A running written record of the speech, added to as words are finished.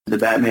the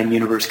Batman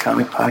Universe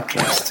Comic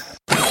Podcast.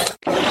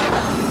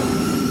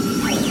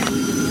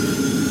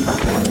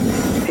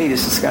 Hey,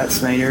 this is Scott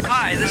Snyder.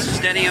 Hi, this is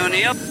Denny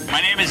O'Neil.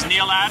 My name is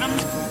Neil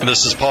Adams.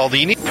 This is Paul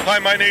Dini. Hi,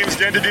 my name's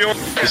Dan DiDio.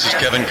 This is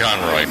Kevin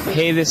Conroy.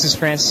 Hey, this is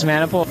Francis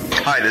Maniple.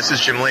 Hi, this is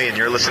Jim Lee, and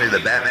you're listening to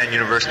the Batman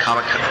Universe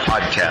Comic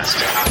Podcast.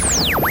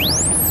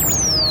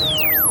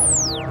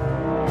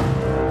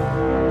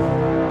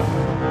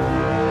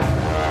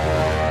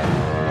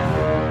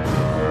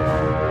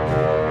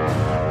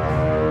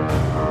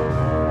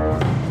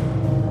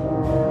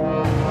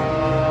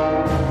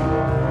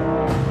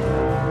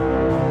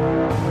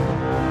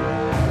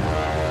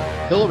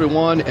 Hello,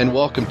 everyone, and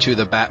welcome to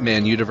the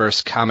Batman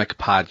Universe Comic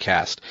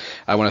Podcast.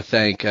 I want to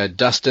thank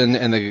Dustin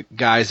and the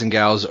guys and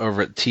gals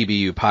over at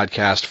TBU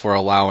Podcast for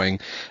allowing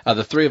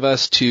the three of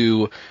us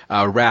to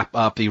wrap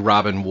up the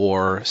Robin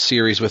War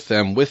series with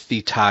them with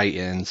the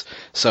tie-ins.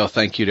 So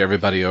thank you to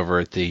everybody over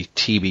at the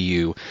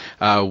TBU.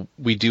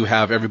 We do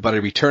have everybody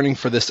returning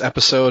for this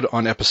episode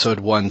on episode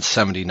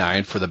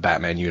 179 for the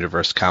Batman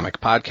Universe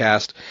Comic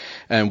Podcast.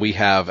 And we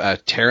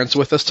have Terrence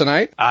with us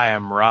tonight. I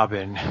am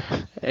Robin.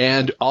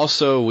 And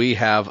also we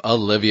have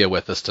Olivia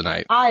with us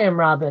tonight. I am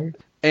Robin.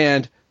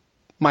 And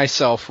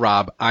myself,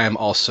 Rob. I am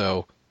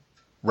also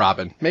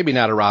Robin. Maybe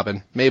not a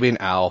Robin, maybe an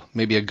owl,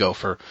 maybe a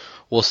gopher.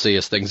 We'll see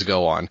as things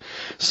go on.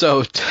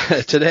 So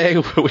today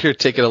we're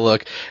taking a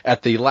look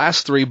at the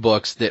last three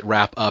books that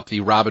wrap up the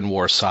Robin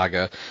War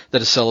saga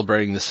that is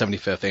celebrating the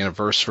 75th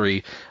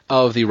anniversary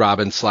of the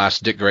Robin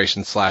 / Dick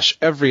Grayson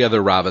 / every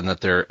other Robin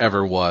that there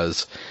ever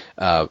was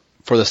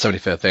for the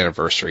 75th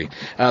anniversary.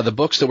 The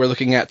books that we're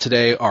looking at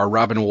today are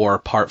Robin War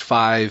Part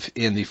 5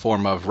 in the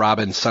form of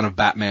Robin, Son of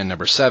Batman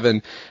number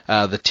 7,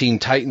 the Teen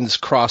Titans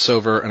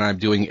crossover, and I'm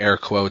doing air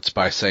quotes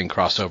by saying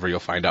crossover, you'll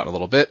find out in a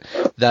little bit.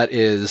 That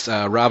is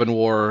Robin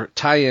War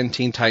tie-in,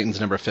 Teen Titans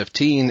number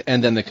 15,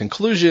 and then the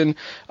conclusion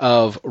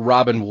of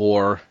Robin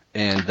War,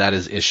 and that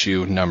is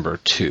issue number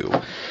 2.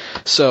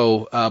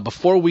 So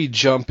before we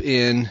jump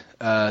in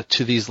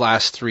to these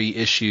last three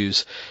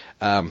issues,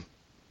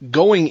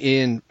 going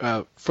in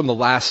from the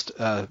last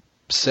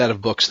set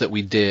of books that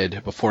we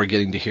did before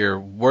getting to here,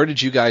 where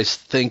did you guys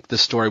think the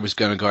story was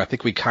going to go? I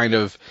think we kind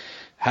of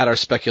had our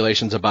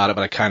speculations about it,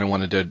 but I kind of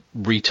wanted to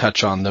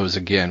retouch on those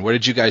again. Where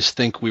did you guys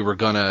think we were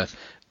going to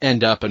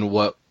end up, and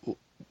what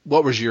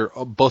was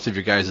both of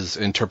your guys'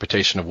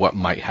 interpretation of what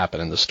might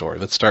happen in the story?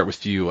 Let's start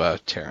with you,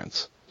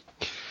 Terrence.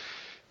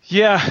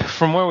 Yeah,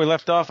 from where we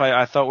left off,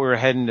 I thought we were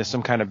heading to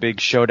some kind of big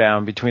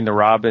showdown between the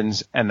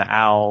Robins and the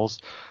Owls,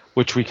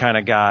 which we kind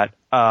of got.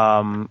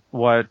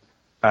 What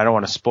I don't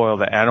want to spoil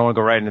that. I don't want to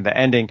go right into the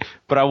ending,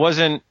 but I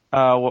wasn't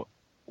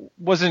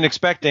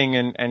expecting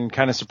and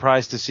kind of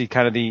surprised to see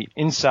kind of the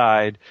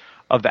inside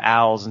of the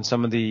Owls and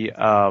some of the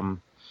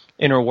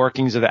inner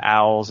workings of the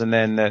Owls, and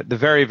then the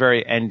very,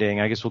 very ending.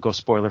 I guess we'll go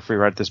spoiler free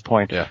right at this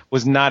point. Yeah.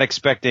 Was not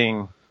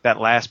expecting that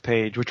last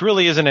page, which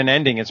really isn't an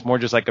ending. It's more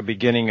just like a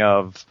beginning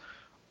of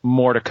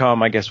more to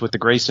come, I guess, with the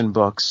Grayson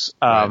books.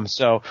 Right.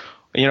 So,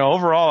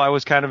 overall, I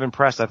was kind of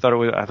impressed. I thought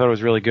it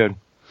was really good.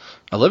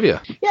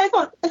 Olivia. Yeah,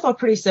 I thought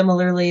pretty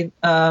similarly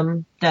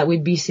that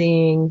we'd be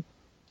seeing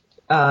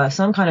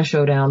some kind of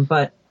showdown,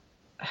 but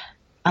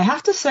I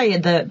have to say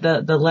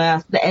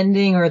the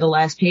ending or the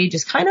last page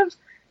is kind of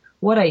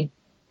what I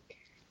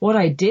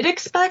did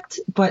expect,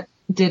 but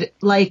it's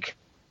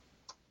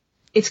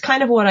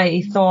kind of what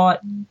I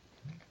thought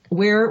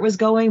where it was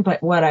going,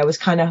 but what I was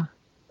kind of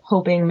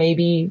hoping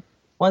maybe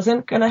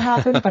wasn't going to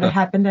happen, but it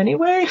happened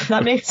anyway, if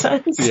that makes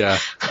sense. Yeah.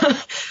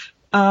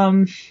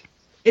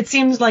 It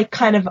seems like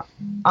kind of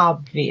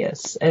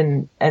obvious,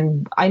 and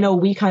I know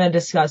we kind of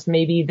discussed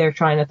maybe they're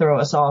trying to throw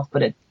us off,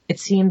 but it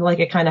seemed like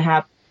it kind of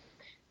happened.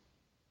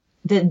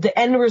 The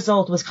end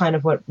result was kind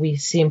of what we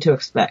seemed to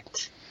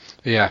expect.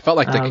 Yeah, I felt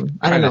like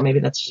I don't know,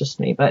 maybe that's just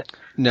me, but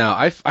no,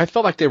 I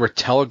felt like they were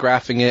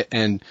telegraphing it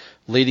and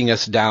leading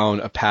us down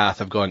a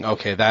path of going,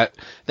 okay, that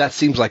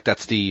seems like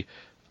that's the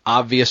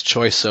obvious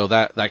choice, so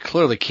that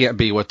clearly can't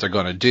be what they're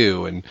going to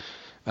do, and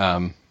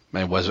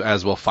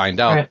as we'll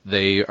find out, right.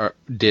 They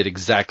did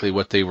exactly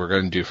what they were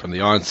going to do from the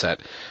onset.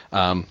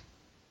 A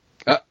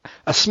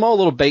small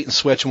little bait and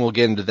switch, and we'll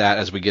get into that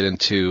as we get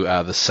into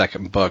the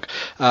second book.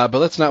 But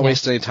let's not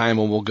waste any time,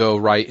 and we'll go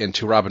right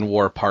into Robin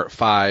War Part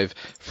 5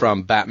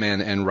 from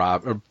Batman and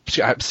Robin.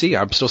 See,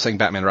 I'm still saying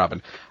Batman and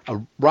Robin.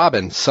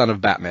 Robin, Son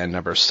of Batman,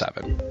 number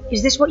 7.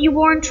 Is this what you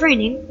wore in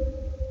training?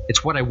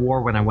 It's what I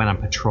wore when I went on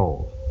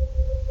patrol.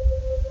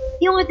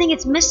 The only thing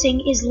it's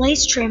missing is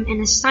lace trim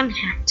and a sun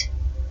hat.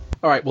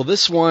 All right, well,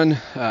 this one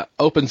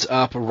opens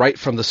up right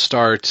from the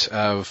start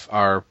of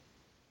our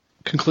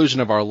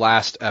conclusion of our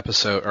last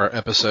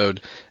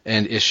episode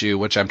and issue,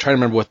 which I'm trying to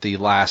remember what the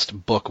last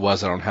book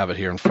was. I don't have it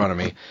here in front of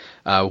me,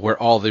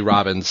 where all the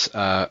Robins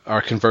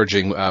are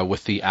converging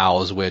with the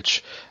Owls,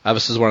 which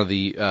this is one of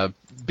the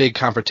big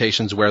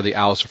confrontations where the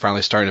Owls are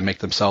finally starting to make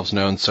themselves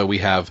known. So we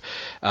have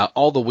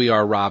all the We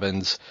Are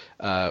Robins,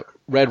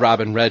 Red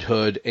Robin, Red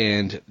Hood,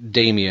 and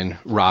Damian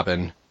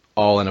Robin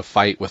all in a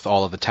fight with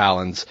all of the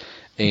Talons.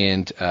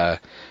 And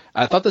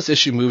I thought this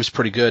issue moves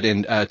pretty good,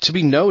 and to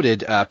be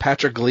noted,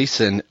 Patrick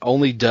Gleason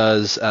only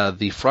does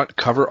the front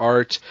cover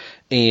art,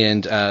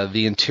 and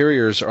the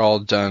interiors are all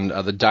done.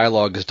 The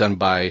dialogue is done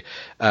by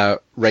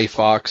Ray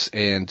Fox,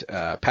 and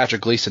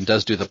Patrick Gleason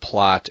does do the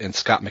plot, and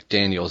Scott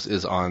McDaniels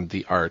is on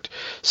the art.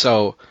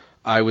 So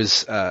I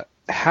was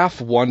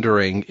half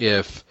wondering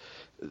if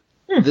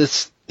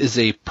this is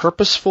a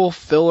purposeful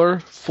filler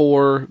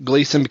for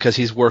Gleason because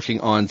he's working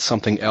on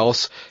something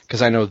else,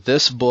 because I know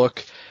this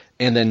book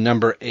and then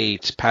number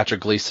 8,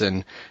 Patrick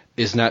Gleason,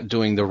 is not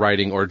doing the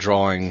writing or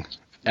drawing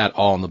at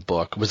all in the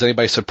book. Was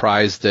anybody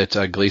surprised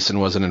that Gleason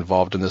wasn't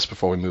involved in this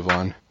before we move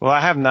on? Well,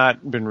 I have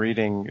not been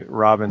reading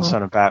Robin,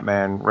 Son of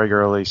Batman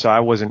regularly, so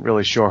I wasn't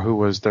really sure who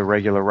was the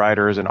regular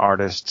writers and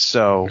artists.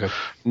 So,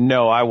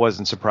 no, I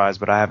wasn't surprised,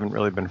 but I haven't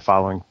really been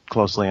following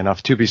closely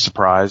enough to be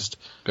surprised.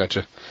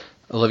 Gotcha.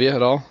 Olivia,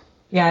 at all?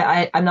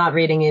 Yeah, I'm not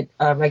reading it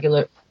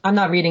I'm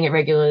not reading it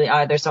regularly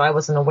either, so I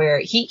wasn't aware.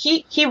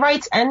 He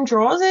writes and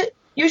draws it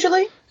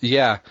usually?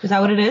 Yeah. Is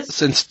that what it is?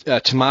 Since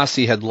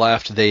Tomasi had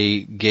left, they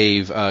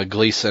gave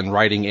Gleason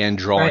writing and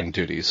drawing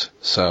duties.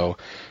 So,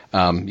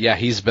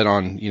 he's been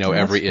on,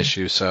 every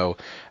issue. So,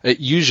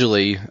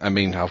 usually,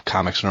 how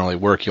comics normally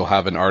work, you'll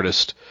have an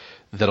artist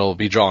that'll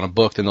be drawing a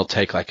book, then they'll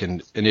take like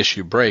an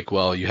issue break.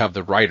 Well, you have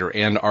the writer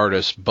and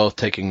artist both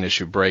taking an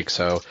issue break.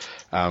 So,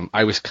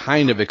 I was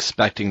kind of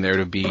expecting there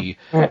to be,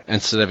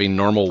 instead of a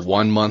normal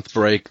 1 month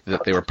break,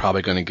 that they were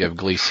probably going to give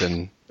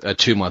Gleason a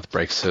 2 month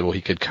break so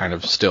he could kind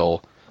of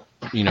still,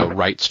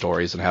 write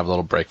stories and have a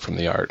little break from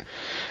the art.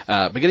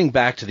 But getting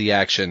back to the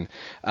action,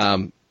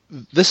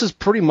 this is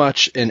pretty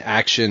much an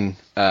action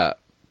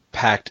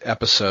packed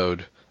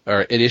episode,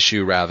 or an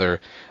issue rather.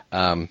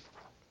 And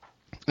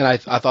I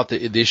thought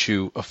the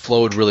issue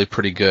flowed really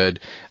pretty good.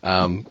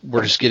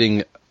 We're just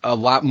getting a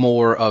lot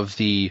more of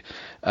the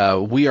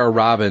We Are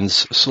Robins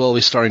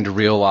slowly starting to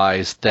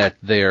realize that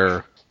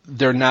they're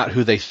not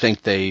who they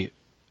think they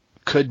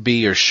could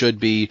be or should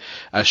be.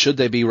 Should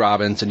they be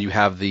Robins? And you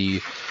have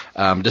the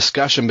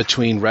discussion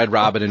between Red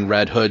Robin and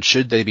Red Hood.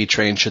 Should they be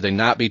trained? Should they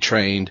not be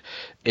trained?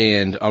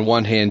 And on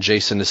one hand,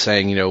 Jason is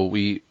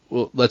saying,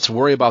 let's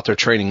worry about their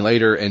training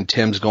later. And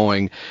Tim's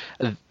going,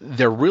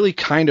 they're really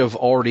kind of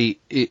already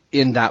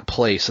in that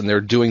place, and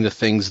they're doing the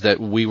things that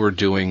we were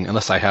doing,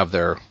 unless I have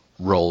their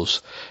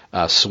roles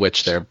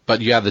switched there.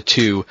 But you have the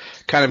two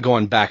kind of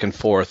going back and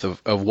forth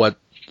of what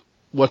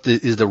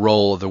is the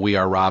role of the We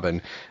Are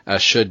Robin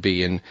should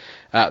be. And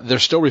they're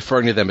still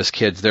referring to them as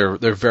kids. They're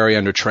very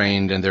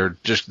undertrained, and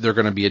they're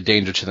going to be a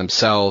danger to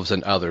themselves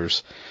and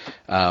others.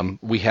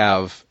 We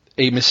have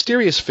a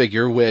mysterious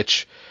figure,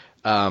 which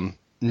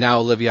now,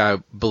 Olivia, I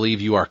believe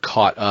you are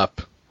caught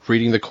up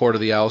reading the Court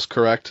of the Owls,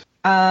 correct?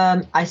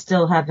 I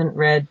still haven't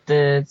read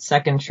the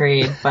second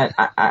trade, but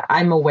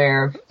I'm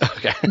aware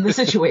of the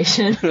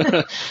situation.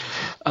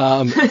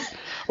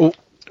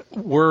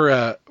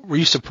 Were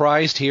you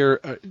surprised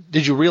here?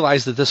 Did you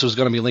realize that this was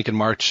going to be Lincoln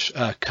March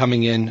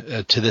coming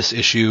in to this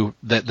issue,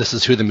 that this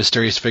is who the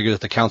mysterious figure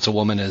that the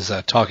councilwoman is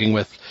talking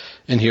with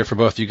in here for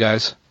both you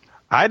guys?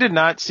 I did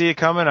not see it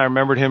coming. I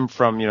remembered him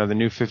from, the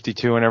New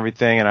 52 and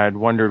everything, and I'd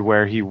wondered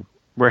where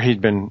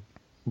he'd been,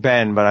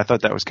 but I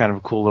thought that was kind of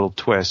a cool little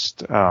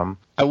twist.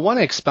 I want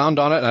to expound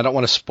on it, and I don't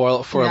want to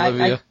spoil it for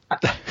Olivia.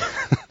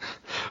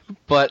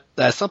 But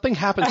something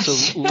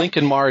happens to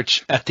Lincoln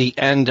March at the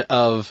end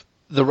of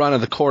the run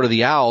of the Court of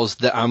the Owls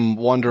that I'm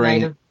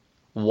wondering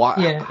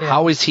why.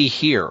 How is he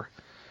here?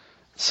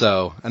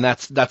 So, and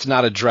that's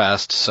not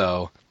addressed.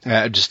 So,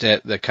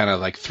 that kind of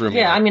like threw me.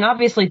 Yeah, I mean,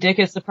 obviously Dick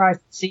is surprised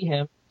to see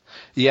him.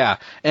 Yeah,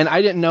 and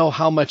I didn't know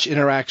how much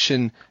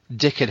interaction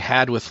Dick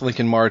had with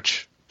Lincoln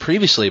March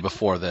previously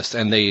before this,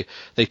 and they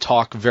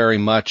talk very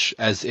much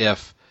as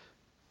if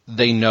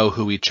they know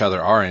who each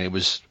other are,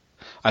 and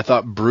I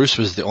thought Bruce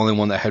was the only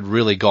one that had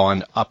really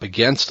gone up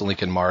against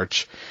Lincoln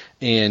March,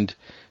 and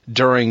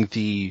during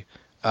the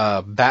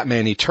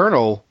Batman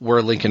Eternal,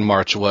 where Lincoln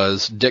March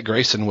was, Dick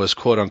Grayson was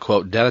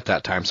quote-unquote dead at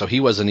that time, so he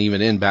wasn't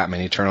even in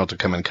Batman Eternal to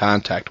come in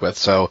contact with.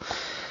 So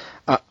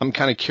I'm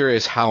kind of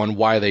curious how and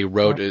why they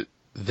wrote it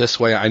this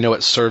way. I know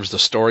it serves the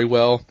story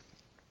well,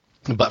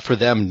 but for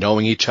them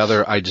knowing each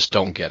other, I just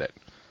don't get it.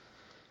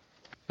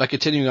 But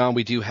continuing on,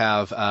 we do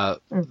have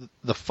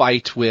the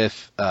fight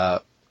with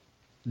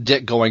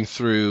Dick going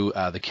through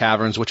the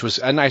caverns, which was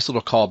a nice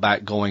little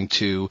callback going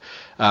to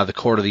the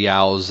Court of the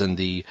Owls and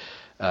the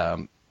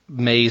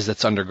maze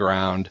that's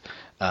underground.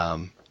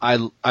 I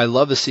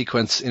love the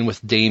sequence in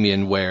with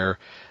Damian where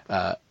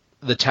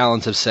the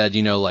Talons have said,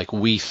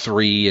 we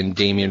three, and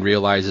Damian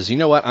realizes, you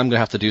know what, I'm going to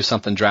have to do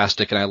something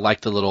drastic, and I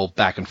like the little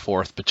back and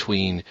forth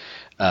between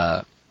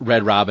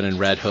Red Robin and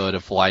Red Hood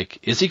of like,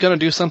 is he going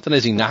to do something?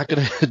 Is he not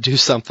going to do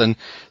something?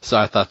 So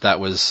I thought that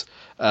was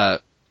a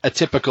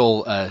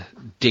typical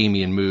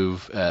Damian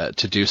move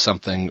to do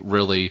something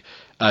really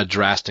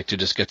drastic to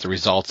just get the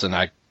results, and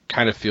I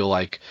kind of feel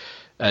like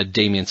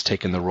Damian's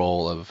taken the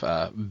role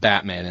of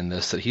Batman in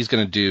this, that he's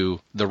going to do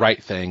the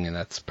right thing, and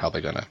that's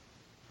probably going to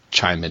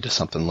chime into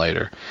something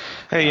later.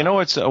 Hey,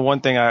 what's one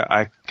thing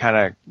I kind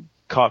of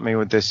caught me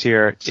with this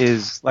here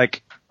is,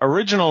 like,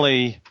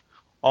 originally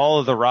all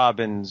of the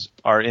Robins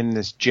are in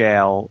this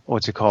jail.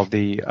 What's it called?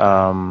 The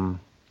I'm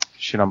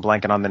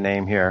blanking on the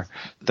name here.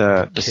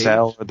 The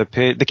cell, or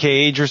the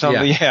cage or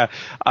something. Yeah.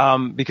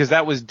 Because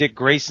that was Dick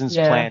Grayson's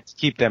plan to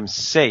keep them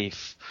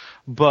safe.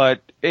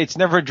 But it's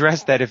never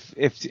addressed that if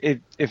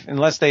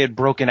unless they had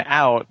broken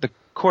out, the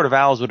Court of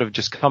Owls would have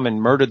just come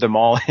and murdered them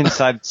all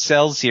inside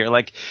cells here.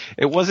 Like,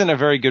 it wasn't a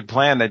very good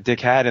plan that Dick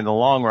had in the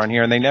long run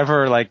here, and they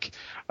never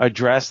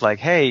addressed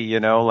hey,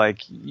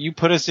 you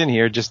put us in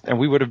here and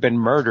we would have been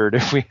murdered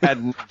if we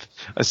hadn't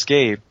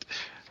escaped.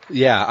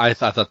 Yeah, I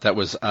thought that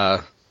was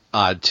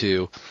odd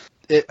too.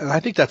 And I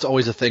think that's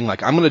always a thing. I'm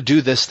going to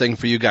do this thing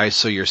for you guys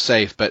so you're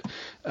safe, but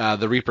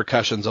the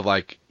repercussions of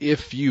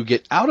if you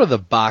get out of the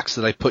box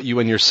that I put you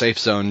in your safe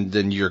zone,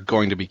 then you're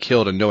going to be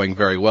killed, and knowing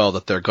very well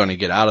that they're going to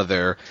get out of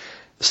their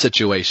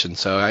situation.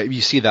 So you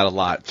see that a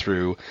lot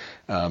through,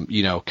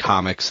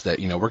 comics that,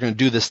 we're going to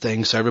do this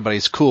thing so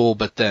everybody's cool,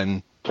 but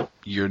then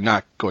you're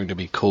not going to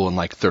be cool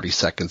in 30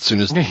 seconds as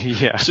soon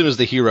as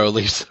the hero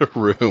leaves the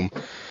room.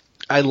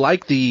 I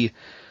like the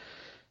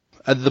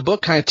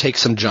book kind of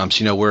takes some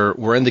jumps.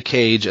 We're in the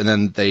cage, and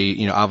then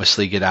they,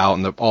 obviously get out,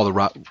 and all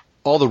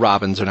the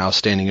Robins are now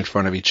standing in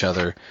front of each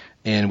other,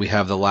 and we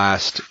have the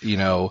last,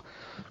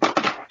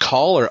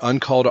 call or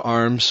uncall to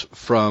arms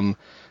from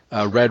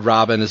Red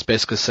Robin is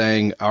basically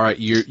saying, all right,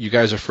 you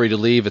guys are free to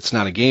leave. It's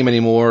not a game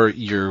anymore.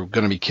 You're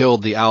going to be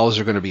killed. The Owls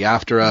are going to be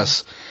after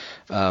us.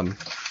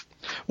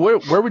 Where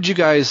would you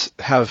guys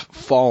have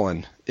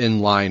fallen in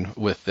line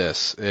with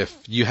this if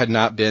you had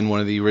not been one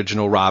of the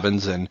original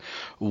Robins? And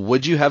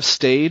would you have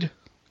stayed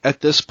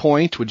at this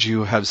point? Would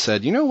you have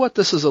said, you know what,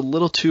 this is a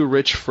little too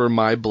rich for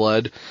my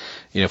blood?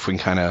 If we can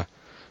kind of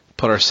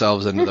put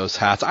ourselves into those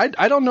hats.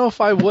 I don't know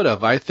if I would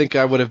have. I think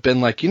I would have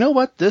been you know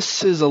what,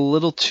 this is a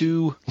little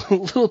too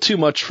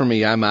much for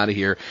me. I'm out of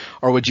here.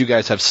 Or would you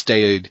guys have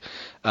stayed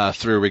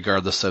through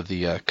regardless of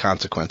the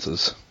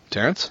consequences?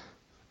 Terrence?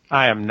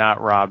 I am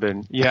not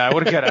Robin. Yeah, I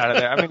would have got out of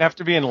there. I mean,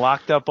 after being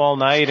locked up all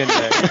night in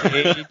the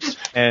cage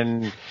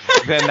and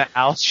then the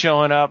Owls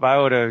showing up, I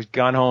would have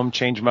gone home,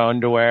 changed my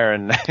underwear,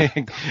 and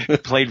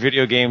played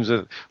video games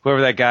with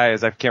whoever that guy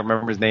is. I can't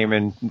remember his name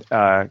in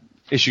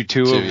issue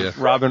 2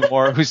 of Robin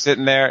War, who's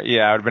sitting there.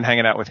 Yeah, I would have been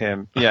hanging out with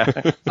him. Yeah.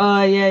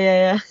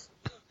 Yeah,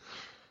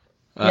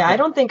 I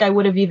don't think I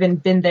would have even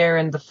been there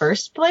in the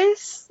first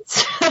place.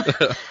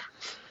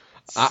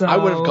 I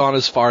would have gone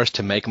as far as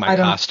to make my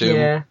costume.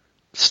 Yeah.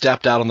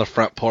 Stepped out on the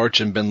front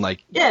porch and been nah,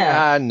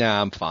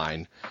 I'm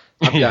fine.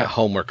 I've got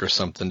homework or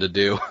something to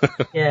do.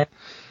 Yeah.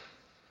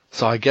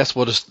 So I guess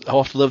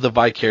I'll have to live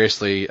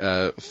vicariously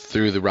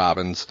through the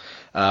Robins.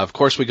 Of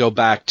course, we go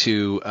back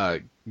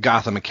to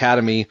Gotham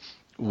Academy,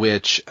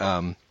 which,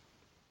 I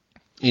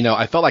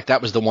felt like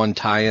that was the one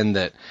tie-in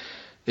that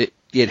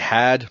it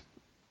had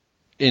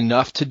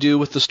enough to do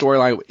with the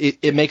storyline.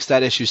 It makes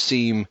that issue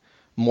seem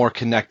more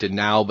connected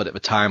now, but at the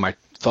time I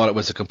thought it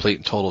was a complete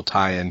and total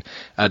tie-in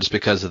just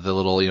because of the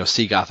little,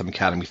 see Gotham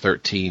Academy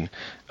 13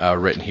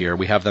 written here.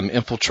 We have them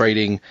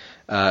infiltrating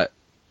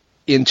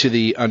into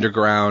the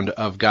underground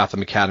of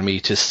Gotham Academy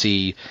to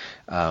see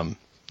the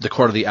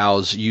Court of the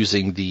Owls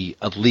using the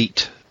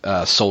elite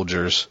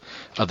soldiers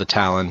of the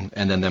Talon,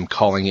 and then them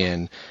calling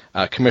in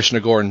Commissioner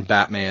Gordon,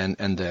 Batman,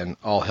 and then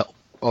all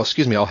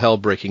hell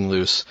breaking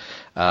loose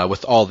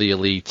with all the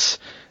elites.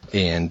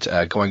 And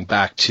going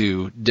back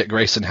to Dick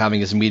Grayson having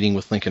his meeting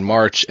with Lincoln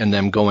March, and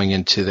them going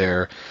into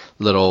their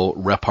little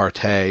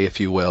repartee,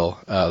 if you will,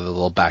 the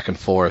little back and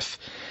forth.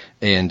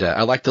 And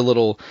I like the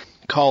little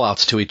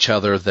call-outs to each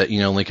other that,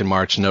 Lincoln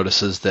March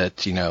notices that,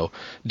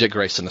 Dick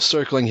Grayson is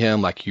circling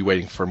him, you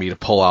waiting for me to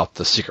pull out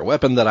the secret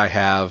weapon that I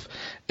have.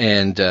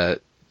 And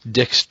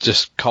Dick's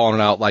just calling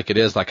it out like it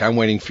is, I'm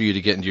waiting for you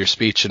to get into your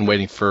speech and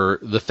waiting for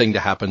the thing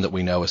to happen that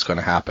we know is going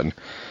to happen.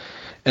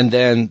 And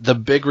then the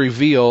big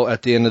reveal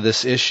at the end of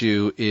this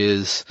issue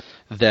is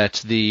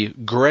that the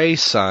Gray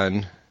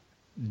son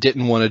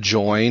didn't want to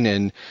join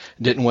and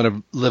didn't want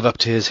to live up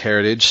to his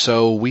heritage,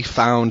 so we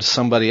found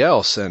somebody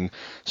else. And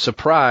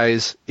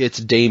surprise, it's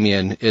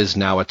Damian is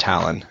now a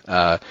Talon.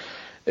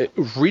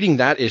 Reading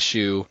that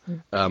issue,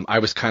 I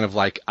was kind of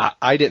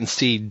I didn't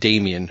see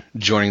Damian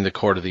joining the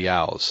Court of the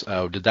Owls.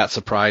 Did that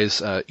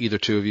surprise either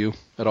two of you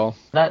at all?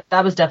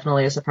 That was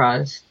definitely a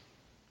surprise.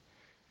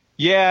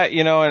 Yeah,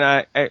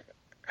 and I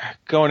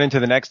going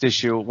into the next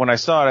issue, when I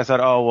saw it, I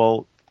thought, oh,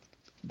 well,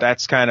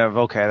 that's kind of,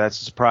 okay,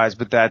 that's a surprise,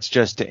 but that's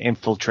just to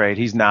infiltrate.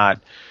 He's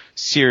not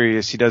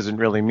serious. He doesn't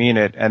really mean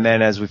it. And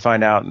then as we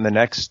find out in the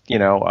next,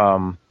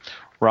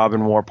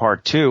 Robin War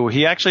Part 2,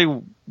 he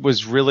actually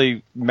was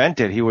really meant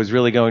it. He was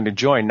really going to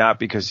join, not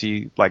because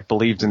he,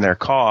 believed in their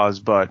cause,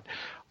 but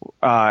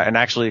and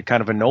actually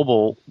kind of a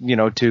noble,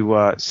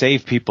 to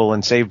save people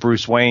and save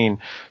Bruce Wayne.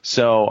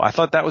 So I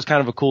thought that was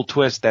kind of a cool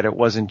twist, that it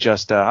wasn't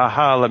just,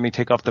 let me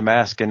take off the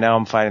mask and now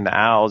I'm fighting the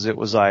Owls. It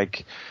was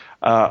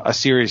a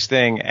serious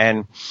thing.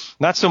 And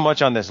not so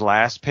much on this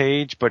last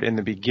page, but in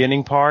the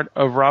beginning part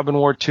of Robin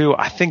War 2,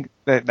 I think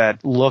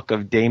that look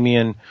of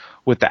Damian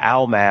with the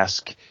owl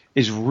mask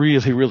is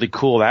really, really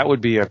cool. That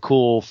would be a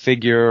cool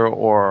figure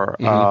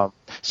or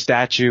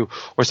statue,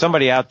 or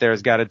somebody out there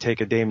has got to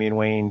take a Damian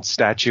Wayne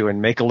statue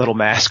and make a little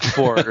mask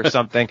for it or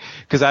something.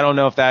 Because I don't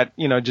know if that,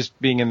 just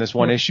being in this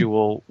one issue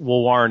will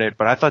warrant it.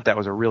 But I thought that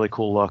was a really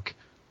cool look.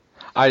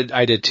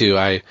 I did too.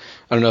 I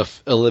don't know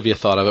if Olivia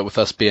thought of it. With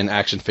us being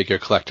action figure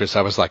collectors,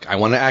 I was like, I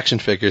want an action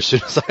figure as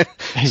soon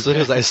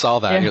as I saw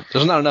that. Yeah.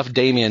 There's not enough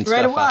Damian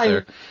stuff out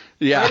there.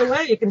 Yeah. Right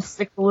away, you can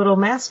stick the little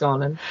mask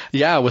on him.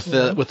 Yeah, with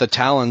the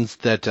talons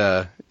that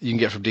you can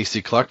get from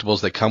DC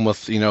Collectibles, they come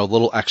with a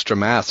little extra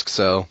mask.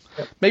 So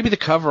maybe the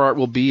cover art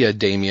will be a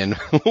Damian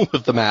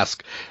with the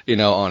mask,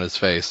 on his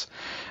face.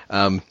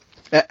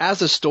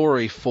 As a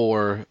story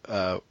for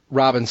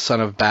Robin, Son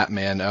of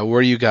Batman,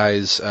 where do you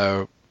guys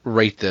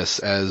rate this?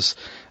 As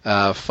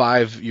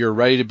 5, you're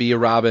ready to be a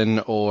Robin,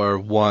 or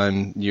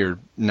 1, you're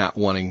not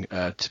wanting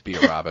to be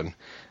a Robin?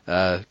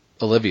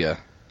 Olivia.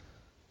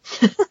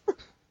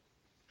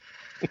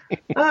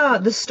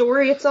 The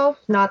story itself,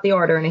 not the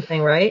art or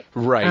anything, right?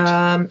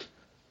 Right.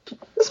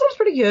 This one's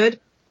pretty good.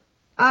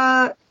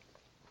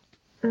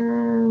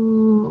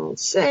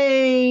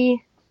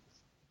 Say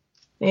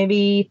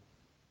maybe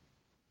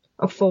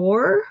a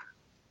 4.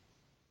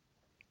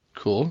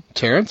 Cool.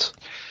 Terrence?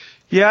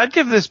 Yeah, I'd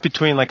give this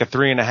between like a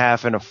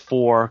 3.5 and a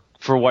 4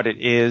 for what it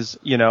is.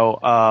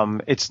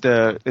 It's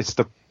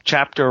the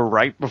chapter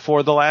right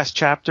before the last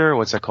chapter.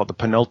 What's that called? The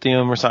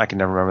penultium or something? I can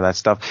never remember that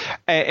stuff.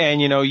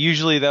 And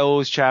usually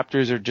those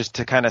chapters are just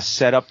to kind of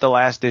set up the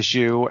last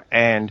issue,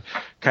 and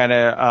kind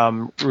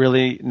of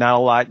really not a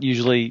lot,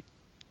 usually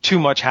too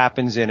much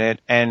happens in it.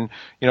 And,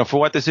 for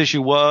what this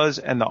issue was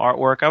and the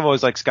artwork, I've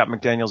always liked Scott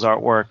McDaniel's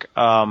artwork.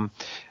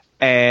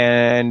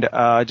 And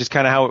just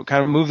kind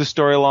of move the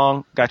story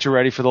along, got you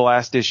ready for the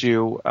last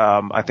issue.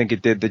 I think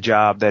it did the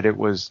job that it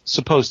was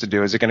supposed to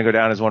do. Is it going to go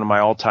down as one of my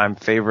all-time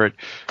favorite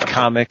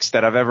comics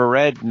that I've ever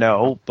read?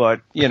 No,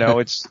 but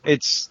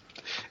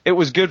it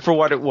was good for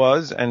what it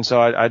was, and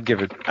so I'd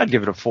give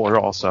it a 4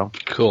 also.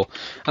 Cool.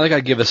 I think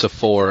I'd give this a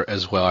 4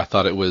 as well. I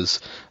thought it was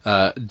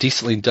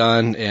decently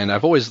done, and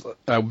I've always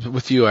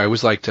with you, I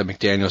always liked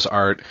McDaniel's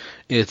art.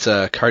 It's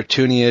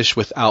cartoony-ish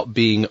without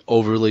being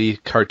overly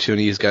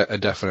cartoony. He's got a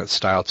definite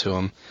style to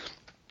him.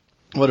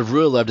 Would have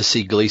really loved to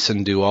see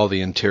Gleason do all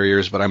the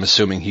interiors, but I'm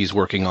assuming he's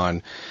working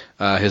on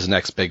his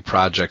next big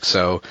project.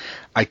 So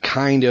I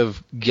kind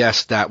of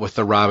guessed that with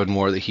the Robin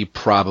War that he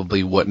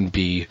probably wouldn't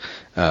be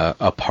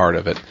a part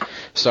of it.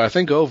 So I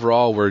think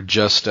overall we're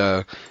just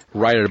right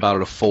at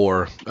about a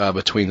 4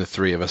 between the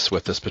three of us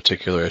with this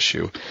particular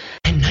issue.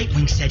 And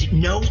Nightwing said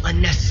no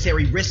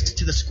unnecessary risks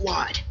to the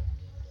squad.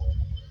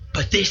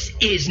 But this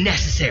is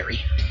necessary.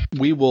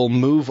 We will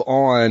move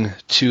on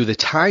to the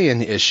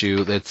tie-in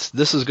issue. This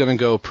is going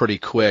to go pretty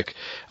quick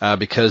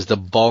because the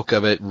bulk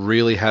of it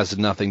really has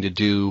nothing to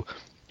do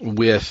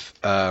with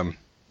the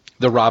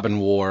Robin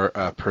War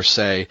per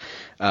se.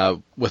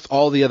 With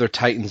all the other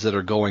Titans that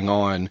are going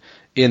on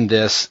in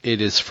this, it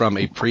is from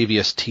a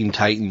previous Teen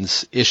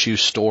Titans issue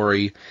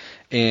story,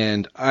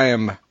 and I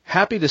am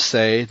happy to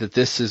say that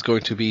this is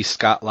going to be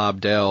Scott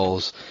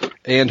Lobdell's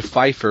and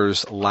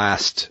Pfeiffer's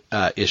last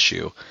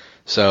issue.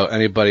 So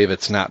anybody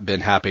that's not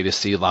been happy to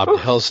see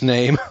Lobdell's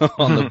name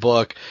on the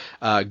book,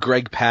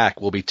 Greg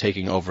Pak will be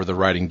taking over the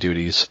writing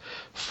duties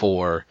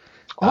for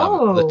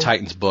the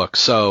Titans book.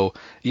 So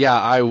yeah,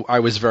 I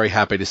was very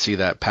happy to see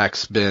that.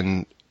 Pak's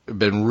been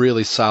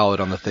really solid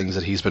on the things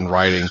that he's been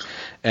writing,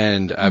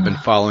 and I've been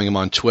following him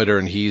on Twitter,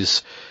 and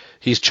he's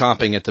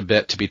chomping at the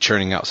bit to be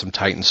churning out some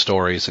Titan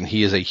stories, and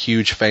he is a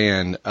huge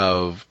fan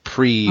of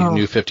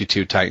pre-New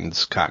 52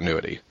 Titans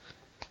continuity.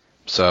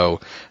 So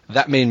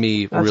that made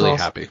me really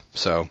happy.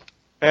 So,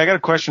 hey, I got a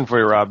question for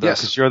you, Rob.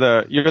 Yes, because you're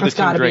the Tim Drake. That's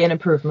got to be an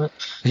improvement.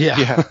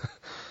 Yeah.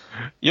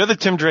 You're the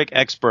Tim Drake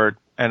expert,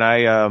 and I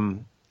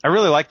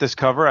really like this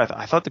cover.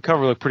 I thought the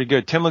cover looked pretty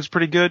good. Tim looks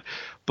pretty good,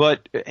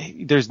 but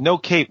there's no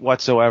cape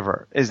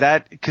whatsoever. Is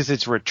that because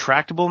it's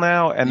retractable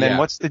now? And then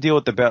what's the deal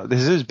with the belt?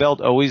 Is his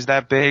belt always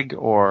that big,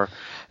 or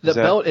the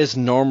belt is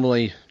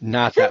normally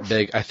not that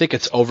big? I think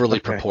it's overly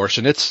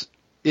proportioned.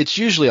 It's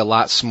usually a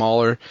lot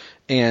smaller,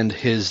 and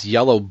his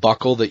yellow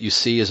buckle that you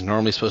see is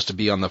normally supposed to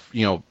be on the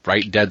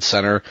right dead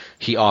center.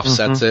 He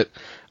offsets it,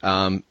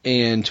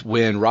 and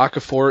when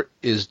Rocafort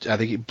is, I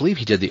believe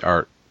he did the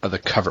art. The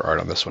cover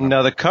art on this one.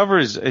 No, the cover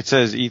it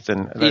says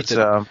Ethan. That's,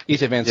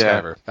 Ethan Van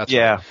Sciver. That's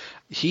right.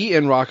 He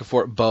and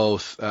Rocafort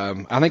both.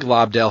 I think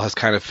Lobdell has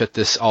kind of fit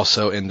this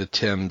also into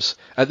Tim's.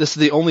 This is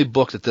the only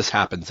book that this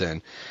happens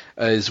in,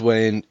 is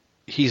when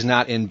he's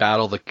not in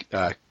battle.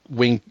 The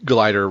wing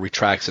glider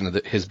retracts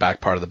into his back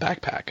part of the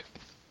backpack.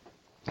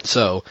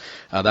 So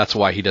that's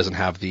why he doesn't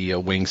have the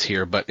wings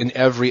here. But in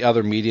every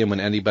other medium, when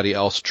anybody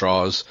else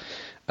draws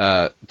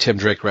Tim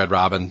Drake Red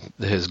Robin,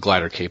 his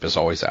glider cape is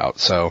always out.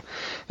 So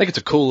I think it's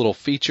a cool little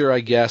feature, I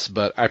guess,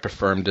 but I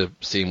prefer him to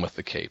see him with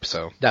the cape.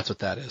 So that's what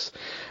that is.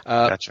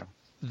 Gotcha.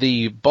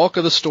 The bulk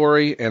of the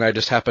story, and I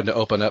just happened to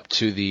open up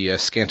to the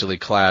scantily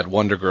clad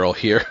Wonder Girl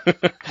here,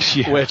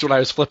 which when I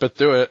was flipping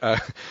through it,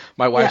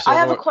 my wife said, I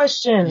have a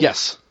question.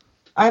 Yes.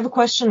 I have a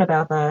question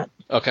about that.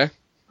 Okay.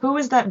 Who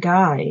is that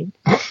guy?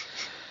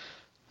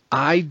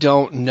 I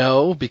don't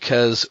know,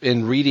 because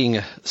in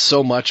reading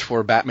so much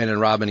for Batman and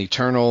Robin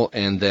Eternal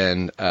and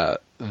then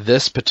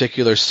this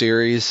particular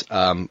series,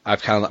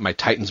 I've kind of let my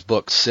Titans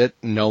book sit,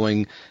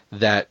 knowing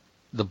that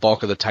the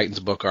bulk of the Titans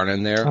book aren't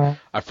in there. Oh.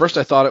 At first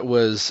I thought it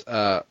was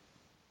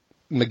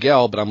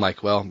Miguel, but I'm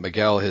like, well,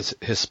 Miguel is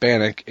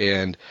Hispanic,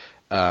 and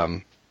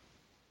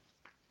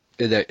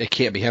it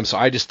can't be him. So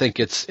I just think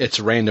it's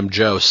Random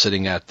Joe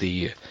sitting at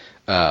the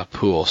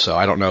pool. So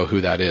I don't know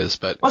who that is,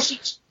 but Well,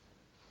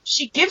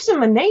 she gives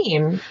him a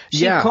name.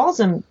 She Yeah. calls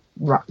him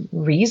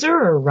Reezer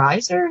or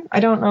Riser.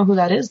 I don't know who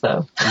that is,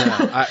 though.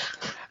 No,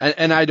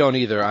 and I don't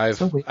either.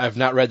 So weird. I've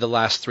not read the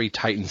last 3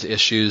 Titans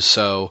issues,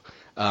 so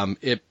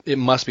it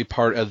must be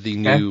part of the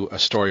new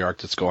story arc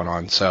that's going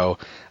on. So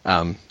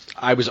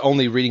I was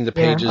only reading the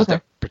pages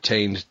that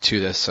pertained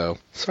to this. So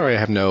sorry, I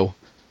have no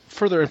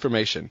further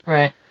information.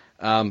 Right.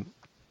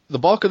 The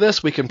bulk of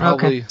this, we can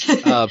probably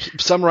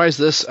summarize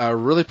this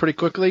really pretty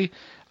quickly.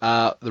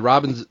 The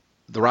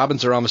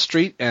Robins are on the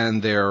street,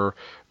 and they're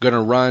going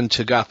to run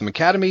to Gotham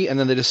Academy, and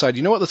then they decide,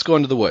 you know what, let's go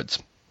into the woods.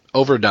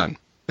 Overdone.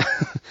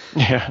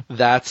 Yeah.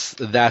 That's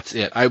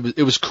it.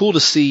 It was cool to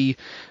see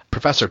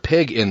Professor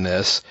Pig in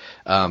this,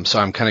 so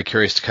I'm kind of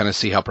curious to kind of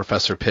see how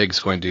Professor Pig's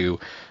going to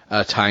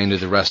tie into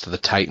the rest of the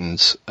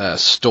Titans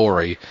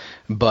story.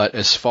 But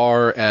as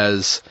far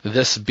as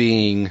this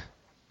being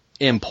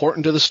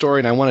important to the story,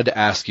 and I wanted to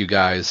ask you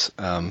guys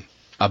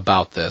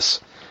about this,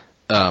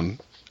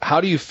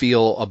 how do you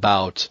feel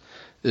about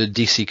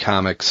DC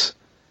Comics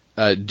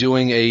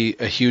doing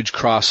a huge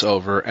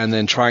crossover and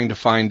then trying to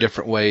find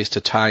different ways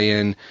to tie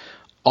in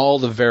all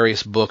the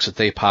various books that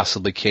they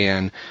possibly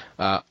can,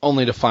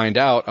 only to find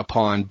out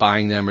upon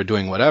buying them or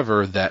doing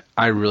whatever that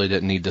I really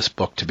didn't need this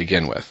book to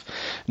begin with.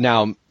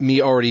 Now,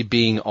 me already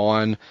being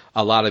on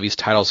a lot of these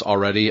titles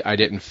already, I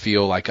didn't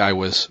feel like I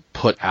was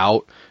put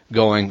out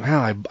going,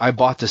 well, I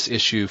bought this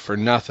issue for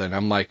nothing.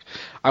 I'm like,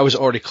 I was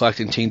already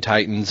collecting Teen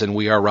Titans and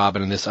We Are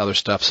Robin and this other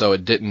stuff, so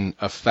it didn't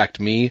affect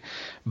me.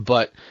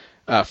 But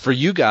for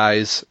you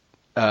guys,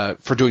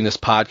 for doing this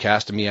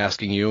podcast and me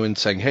asking you and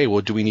saying, hey,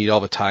 well, do we need all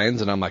the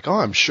tie-ins? And I'm like, oh,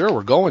 I'm sure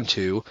we're going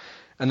to.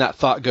 And that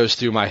thought goes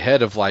through my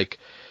head of like,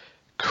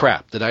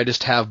 crap, did I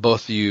just have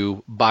both of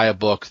you buy a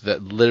book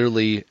that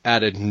literally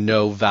added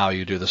no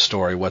value to the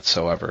story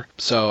whatsoever?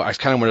 So I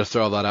kind of want to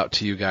throw that out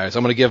to you guys.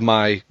 I'm going to give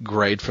my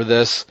grade for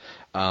this.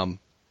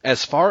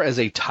 As far as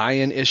a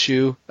tie-in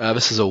issue,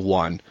 this is a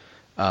 1.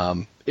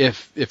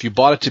 If you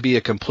bought it to be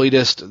a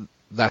completist,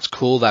 that's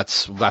cool.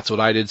 That's what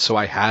I did. So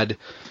I had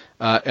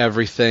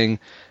everything,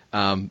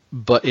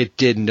 but it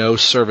did no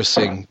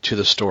servicing to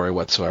the story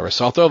whatsoever.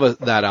 So I'll throw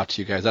that out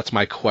to you guys. That's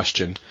my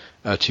question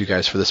to you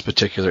guys for this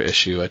particular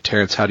issue.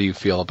 Terrence, how do you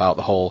feel about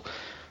the whole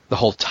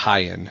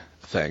tie-in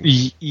thing?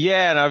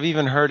 Yeah, and I've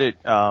even heard it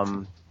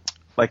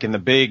like in the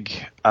big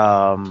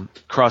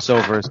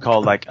crossovers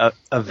called like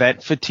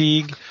event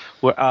fatigue.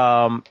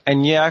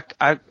 And yeah,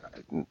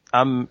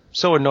 I'm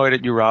so annoyed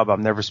at you, Rob.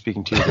 I'm never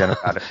speaking to you again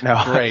about it. No.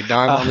 Great. Now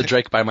I'm on the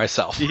Drake by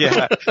myself.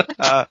 Yeah.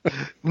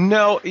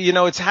 No,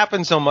 it's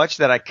happened so much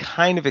that I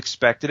kind of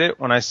expected it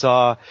when I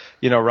saw,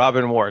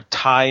 Robin War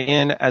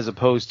tie-in as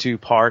opposed to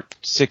part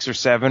 6 or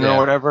 7 or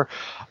whatever.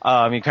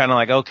 You're kind of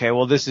like, okay,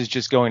 well, this is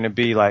just going to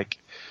be like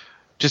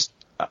just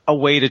a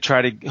way to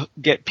try to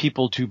get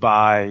people to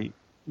buy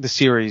the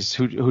series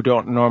who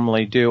don't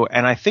normally do.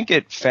 And I think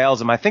it fails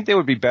them. I think they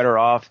would be better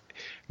off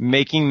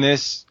making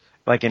this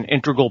like an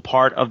integral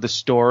part of the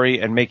story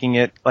and making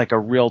it like a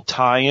real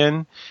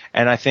tie-in.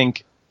 And I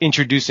think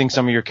introducing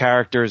some of your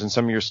characters and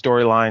some of your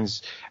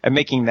storylines and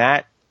making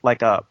that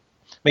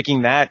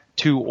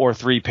 2 or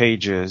 3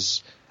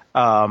 pages.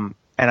 And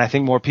I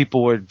think more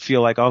people would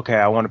feel like, okay,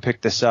 I want to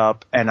pick this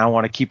up and I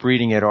want to keep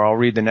reading it, or I'll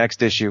read the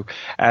next issue,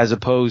 as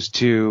opposed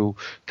to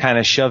kind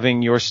of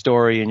shoving your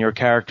story and your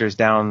characters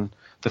down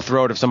the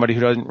throat of somebody who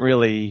doesn't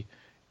really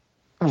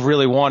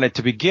want it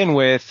to begin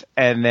with,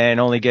 and then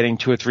only getting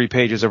 2 or 3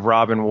 pages of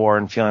Robin War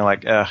and feeling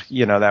like,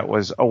 that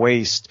was a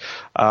waste.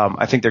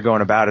 I think they're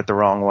going about it the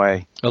wrong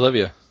way.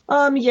 Olivia.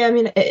 Yeah, I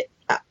mean,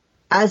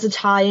 as a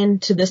tie-in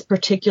to this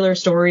particular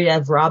story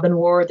of Robin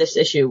War, this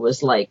issue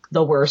was like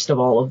the worst of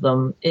all of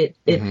them. It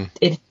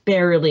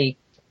barely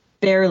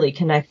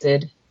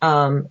connected.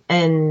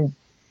 And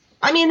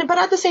I mean, but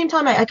at the same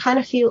time, I kind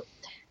of feel,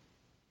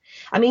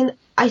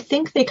 I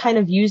think they kind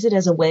of use it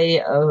as a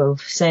way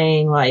of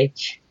saying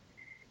like,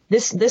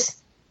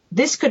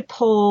 this could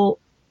pull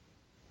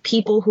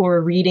people who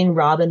are reading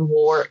Robin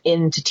War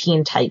into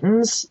Teen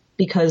Titans,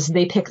 because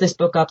they pick this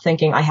book up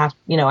thinking I have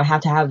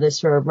to have this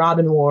for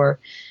Robin War.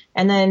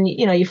 And then,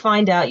 you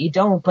find out you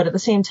don't, but at the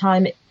same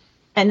time,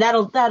 and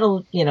that'll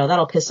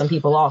piss some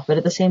people off, but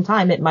at the same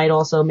time, it might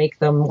also make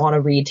them want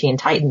to read Teen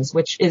Titans,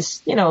 which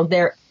is,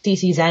 their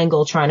DC's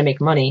angle trying to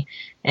make money.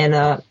 And,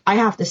 I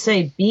have to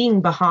say,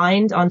 being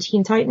behind on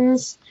Teen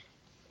Titans,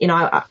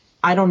 I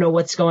don't know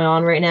what's going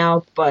on right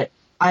now, but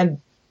I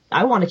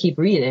want to keep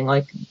reading.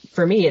 Like,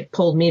 for me, it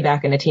pulled me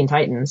back into Teen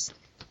Titans.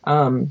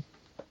 But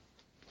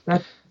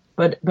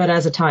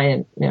as a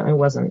tie-in, it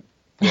wasn't.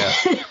 Yeah.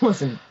 It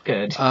wasn't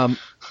good.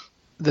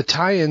 The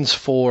tie-ins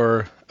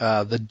for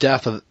the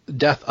death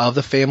of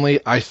the family,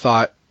 I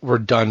thought were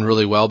done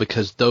really well,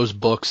 because those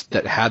books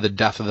that had the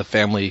death of the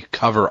family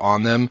cover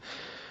on them,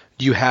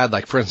 you had,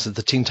 like, for instance,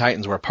 the Teen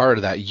Titans were a part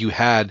of that. You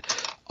had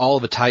all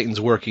of the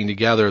Titans working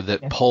together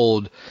that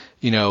pulled,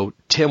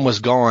 Tim was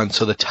gone,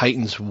 so the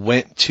Titans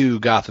went to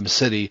Gotham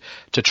City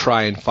to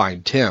try and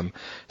find Tim.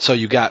 So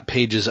you got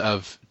pages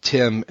of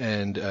Tim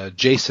and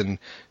Jason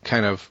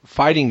kind of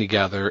fighting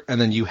together, and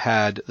then you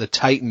had the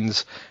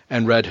Titans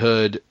and Red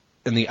Hood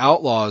and the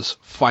Outlaws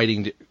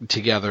fighting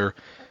together,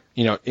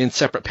 in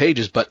separate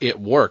pages, but it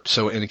worked.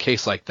 So in a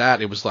case like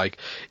that, it was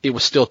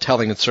still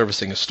telling and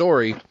servicing a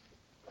story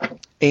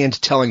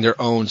and telling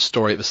their own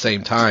story at the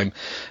same time.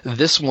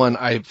 This one,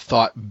 I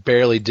thought,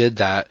 barely did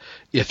that.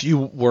 If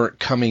you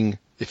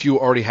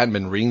already hadn't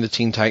been reading the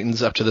Teen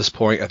Titans up to this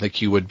point, I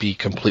think you would be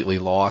completely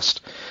lost.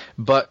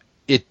 But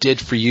it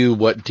did for you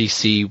what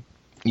DC,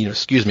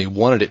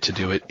 wanted it to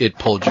do. It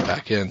pulled you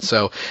back in.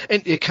 So,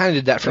 and it kind of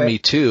did that for me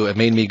too. It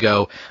made me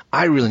go,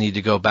 I really need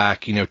to go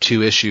back,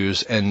 2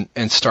 issues and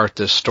start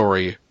this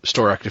story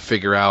arc to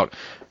figure out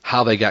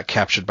how they got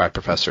captured by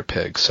Professor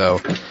Pig. So,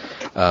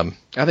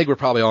 I think we're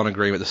probably all in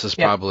agreement. This is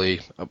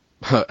probably,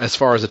 as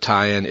far as a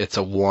tie-in, it's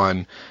a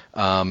 1.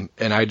 And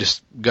I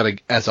just gotta,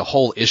 as a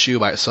whole issue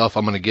by itself,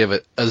 I'm gonna give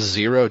it a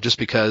 0, just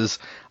because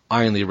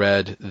I only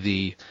read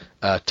the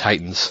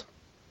Titans,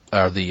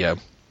 or the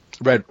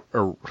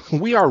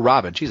We Are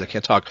Robin. Jeez, I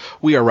can't talk.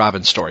 We Are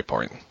Robin story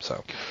point.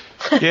 So.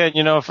 Yeah,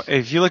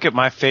 if you look at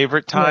my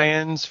favorite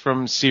tie-ins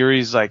from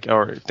series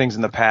or things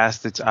in the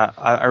past,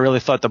 I really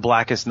thought the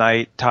Blackest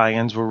Night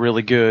tie-ins were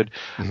really good.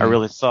 Mm-hmm. I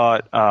really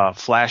thought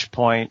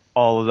Flashpoint,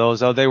 all of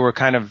those, they were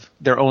kind of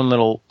their own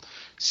little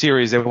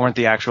series. They weren't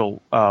the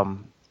actual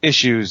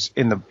issues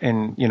in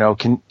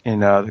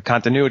the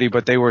continuity,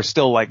 but they were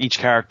still like each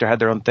character had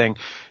their own thing,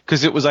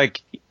 because it was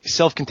like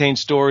self-contained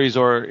stories,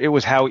 or it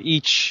was how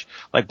each,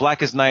 like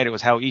Blackest Night, it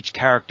was how each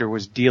character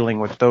was dealing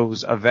with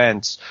those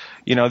events.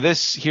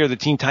 This here, the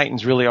Teen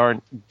Titans really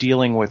aren't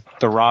dealing with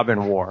the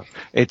Robin War.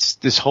 It's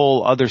this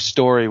whole other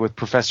story with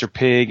Professor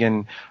Pig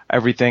and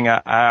everything.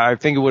 I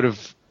think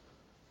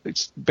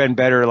it's been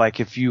better, like,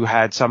 if you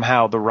had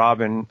somehow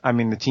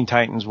the Teen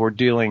Titans were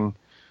dealing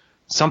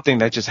something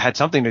that just had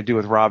something to do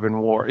with Robin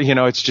War.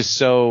 It's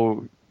just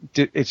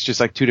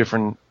like 2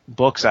 different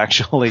books,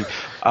 actually.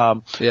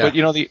 But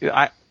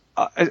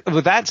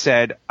with that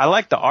said, I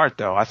like the art,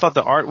 though. I thought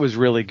the art was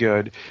really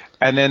good.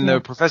 And then the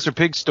Professor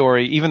Pig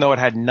story, even though it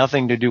had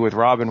nothing to do with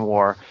Robin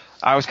War,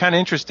 I was kind of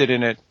interested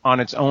in it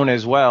on its own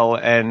as well.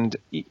 And,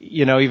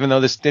 even though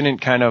this didn't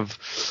kind of,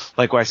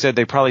 like I said,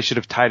 they probably should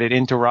have tied it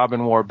into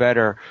Robin War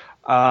better.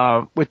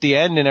 With the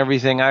end and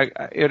everything, I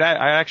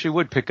actually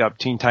would pick up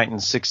Teen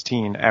Titans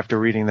 16 after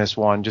reading this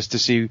one, just to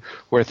see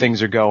where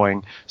things are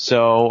going.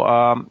 So,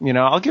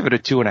 I'll give it a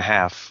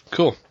 2.5.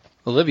 Cool.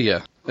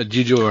 Olivia,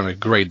 did you want to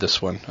grade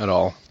this one at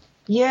all?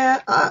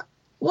 Yeah.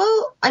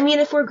 Well,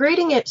 if we're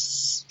grading it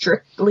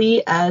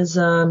strictly as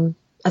a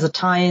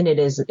tie-in, it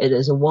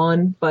is a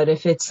 1. But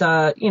if it's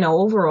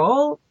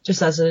overall,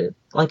 just as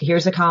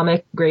here's a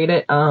comic, grade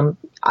it. I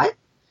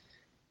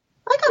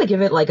gotta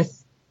give it like a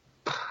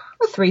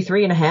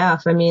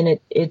 3.5.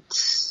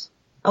 It's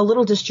a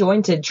little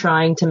disjointed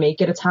trying to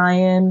make it a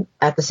tie-in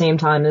at the same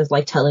time as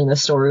telling the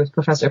story with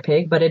Professor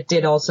Pig, but it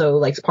did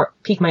also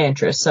pique my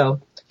interest. So,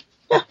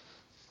 yeah.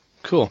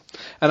 Cool.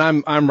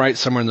 And I'm right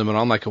somewhere in the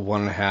middle. I'm like a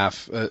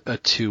 1.5, a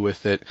 2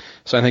 with it.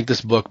 So I think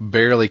this book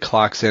barely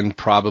clocks in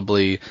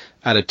probably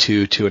at a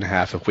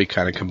 2.5 if we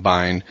kind of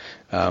combine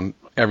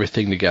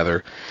everything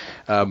together.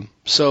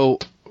 So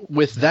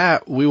with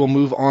that, we will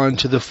move on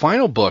to the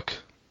final book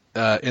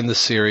in the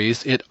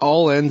series. It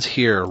all ends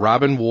here.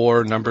 Robin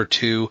War number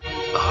 2.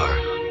 R.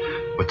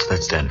 What's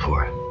that stand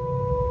for?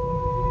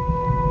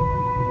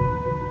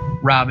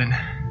 Robin.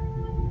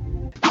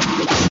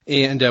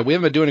 And we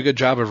haven't been doing a good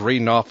job of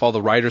reading off all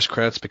the writers'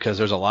 credits, because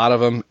there's a lot of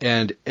them,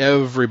 and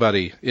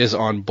everybody is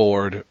on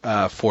board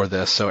for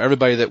this. So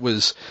everybody that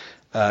was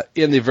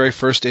in the very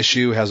first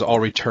issue has all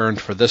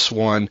returned for this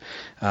one,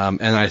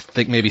 and I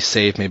think maybe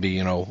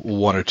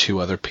 1 or 2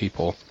 other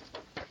people.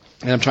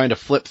 And I'm trying to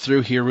flip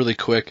through here really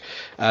quick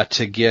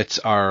to get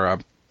our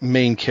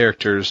main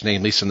character's name,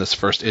 at least in this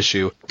first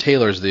issue.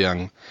 Taylor's the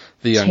young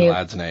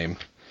lad's name.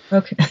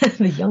 Okay,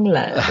 the young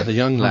lad. The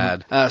young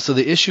lad. So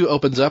the issue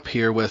opens up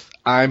here with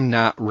I'm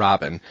Not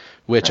Robin,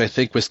 which I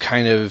think was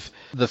kind of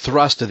the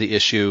thrust of the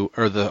issue,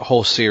 or the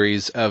whole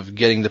series, of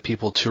getting the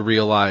people to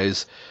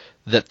realize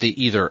that they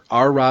either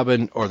are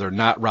Robin or they're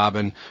not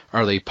Robin.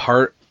 Are they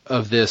part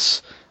of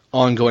this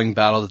ongoing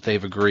battle that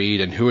they've agreed,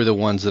 and who are the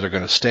ones that are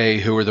going to stay,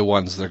 who are the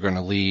ones that are going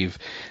to leave,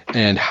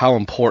 and how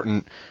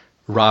important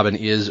Robin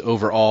is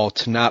overall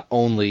to not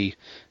only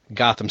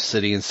Gotham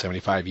City in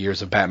 75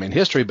 years of Batman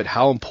history, but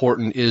how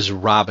important is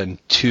Robin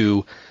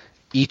to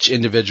each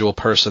individual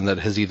person that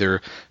has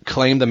either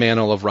claimed the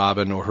mantle of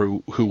Robin, or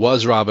who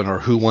was Robin, or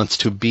who wants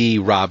to be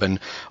Robin,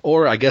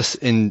 or I guess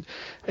in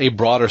a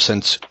broader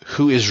sense,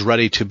 who is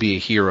ready to be a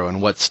hero,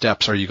 and what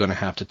steps are you going to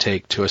have to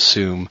take to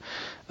assume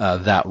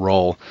that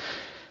role.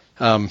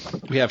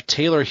 We have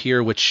Taylor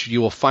here, which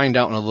you will find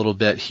out in a little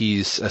bit.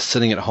 He's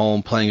sitting at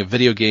home playing a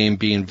video game,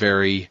 being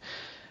very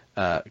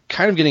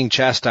kind of getting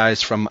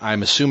chastised from,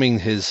 I'm assuming,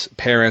 his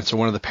parents, or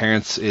one of the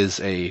parents is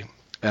an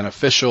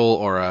official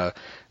or a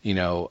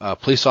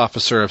police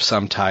officer of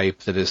some type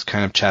that is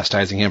kind of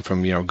chastising him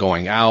from,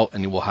 going out,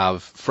 and he will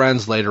have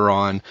friends later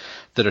on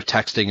that are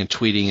texting and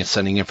tweeting and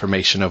sending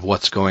information of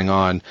what's going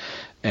on,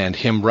 and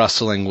him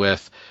wrestling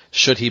with,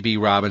 should he be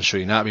Robin, should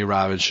he not be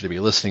Robin, should he be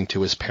listening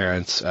to his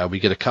parents. We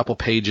get a couple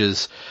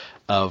pages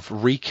of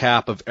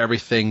recap of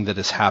everything that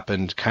has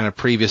happened kind of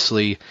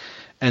previously,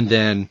 and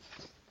then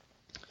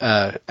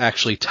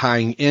actually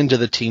tying into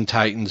the Teen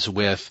Titans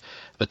with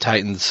the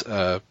Titans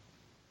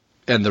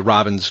and the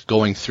Robins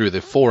going through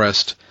the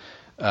forest,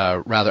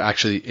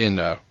 Robin,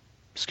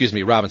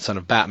 son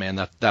of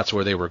Batman, that's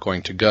where they were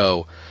going to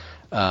go.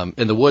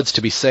 In the woods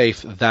to be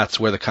safe, that's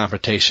where the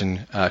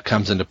confrontation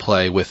comes into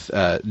play with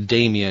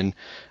Damian.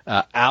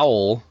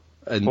 Owl.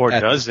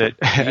 Does it?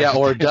 Yeah,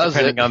 or does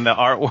depending on the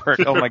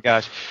artwork. Oh my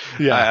gosh.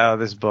 Yeah.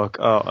 This book.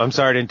 Oh, I'm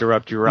sorry to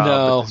interrupt you,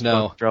 Rob.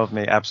 No. Book drove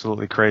me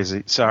absolutely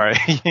crazy. Sorry.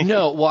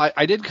 No, well,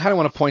 I did kind of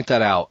want to point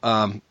that out.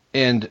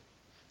 And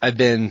I've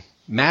been...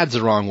 mad's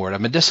the wrong word.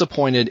 I've been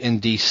disappointed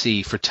in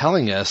DC for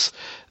telling us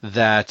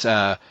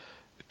that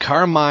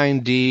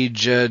Carmine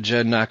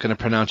not going to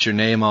pronounce your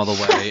name all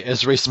the way,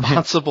 is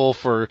responsible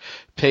for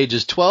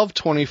pages 12,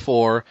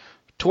 24,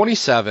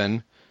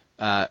 27,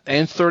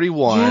 and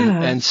 31.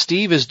 Yeah. And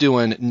Steve is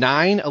doing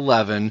 9,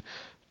 11,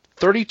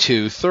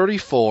 32,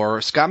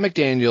 34, Scott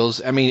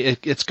McDaniels. I mean,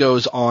 it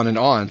goes on and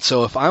on.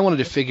 So if I wanted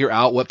to figure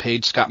out what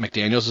page Scott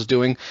McDaniels is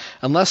doing,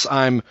 unless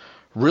I'm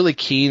really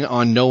keen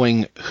on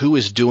knowing who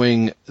is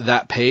doing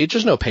that page.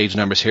 There's no page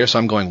numbers here, so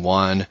I'm going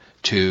 1,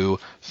 2,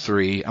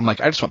 3. I'm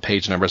like, I just want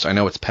page numbers. I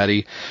know it's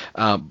petty.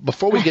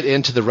 Before we get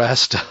into the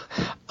rest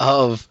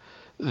of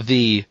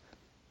the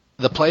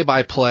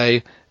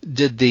play-by-play,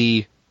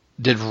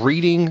 did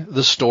reading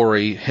the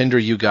story hinder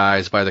you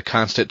guys by the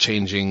constant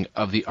changing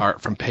of the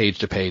art from page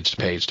to page to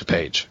page to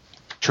page?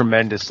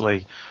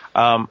 Tremendously.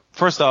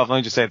 First off, let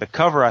me just say the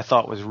cover I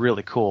thought was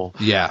really cool.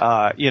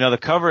 Yeah. The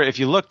cover, if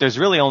you look, there's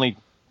really only,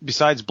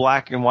 besides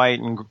black and white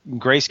and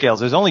grayscales,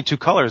 there's only 2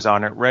 colors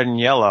on it, red and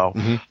yellow.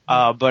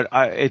 Mm-hmm. But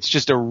it's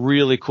just a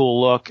really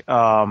cool look.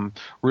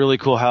 Really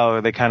cool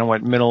how they kind of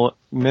went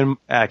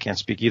I can't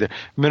speak either.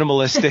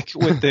 Minimalistic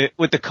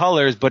with the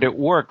colors, but it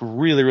worked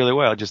really, really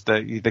well. Just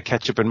the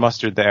ketchup and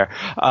mustard there.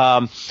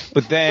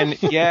 But then,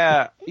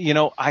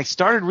 I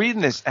started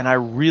reading this and I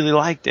really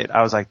liked it.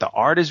 I was like, the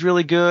art is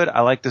really good.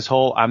 I like this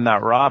whole I'm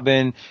not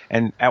Robin,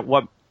 and at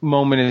what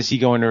moment is he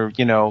going to,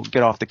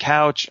 get off the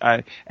couch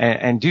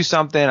and do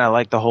something. I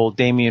like the whole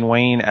Damian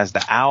Wayne as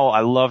the Owl.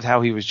 I loved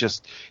how he was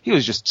just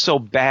so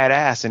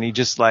badass, and he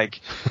just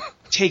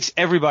takes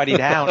everybody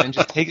down and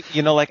just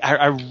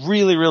I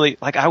really, really,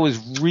 I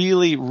was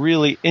really,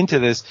 really into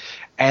this.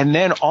 And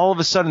then all of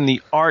a sudden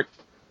the art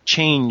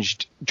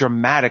changed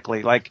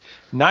dramatically.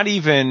 Not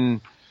even,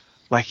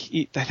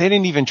 they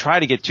didn't even try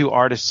to get 2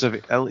 artists of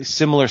at least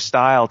similar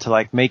style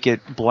to make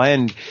it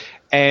blend.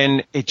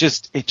 And it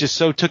just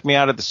so took me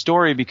out of the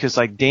story because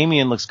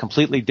Damian looks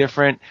completely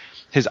different.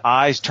 His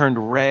eyes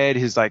turned red.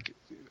 His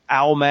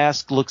owl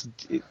mask looks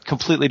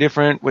completely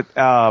different with,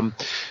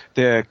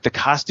 the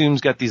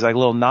costumes got these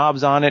little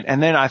knobs on it.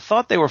 And then I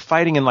thought they were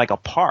fighting in a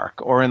park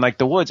or in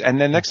the woods.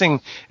 And then next thing,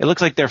 it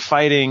looks like they're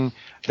fighting.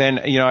 Then,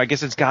 I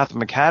guess it's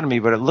Gotham Academy,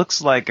 but it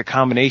looks like a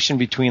combination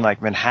between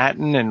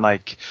Manhattan and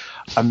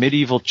a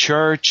medieval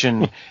church.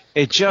 And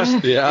it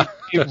just,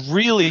 it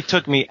really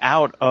took me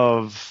out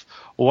of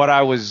what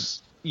I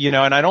was, and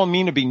I don't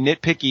mean to be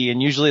nitpicky,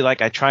 and usually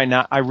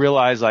I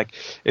realize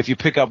if you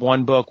pick up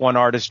one book, one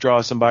artist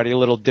draws somebody a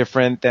little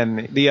different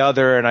than the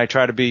other, and I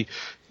try to be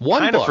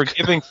kind of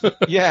forgiving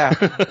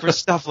for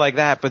stuff like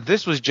that. But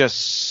this was just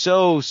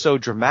so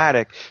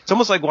dramatic. It's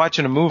almost like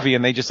watching a movie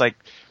and they just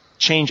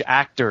change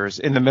actors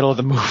in the middle of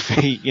the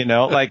movie,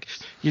 you're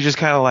just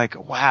kind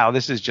of wow,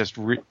 this is just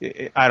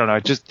I don't know,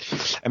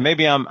 and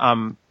maybe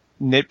I'm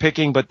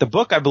nitpicking, but the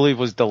book I believe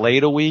was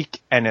delayed a week,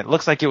 and it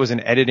looks like it was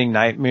an editing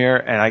nightmare,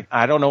 and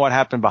I don't know what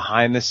happened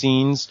behind the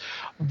scenes,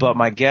 but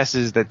my guess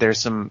is that there's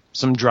some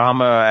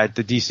drama at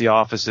the DC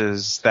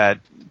offices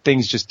that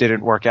things just didn't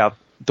work out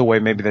the way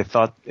maybe they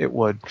thought it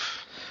would.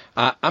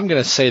 I'm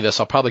going to say this.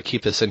 I'll probably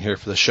keep this in here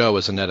for the show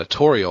as an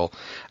editorial.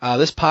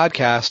 This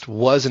podcast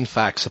was in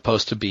fact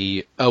supposed to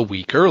be a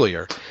week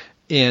earlier,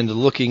 and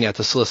looking at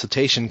the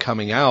solicitation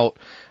coming out,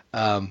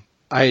 I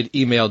had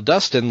emailed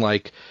Dustin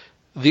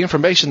the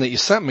information that you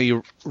sent me,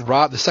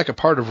 the second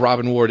part of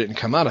Robin War didn't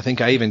come out. I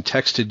think I even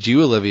texted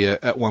you, Olivia,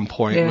 at one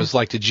point. Yeah. It was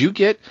did you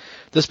get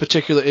this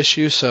particular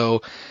issue?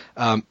 So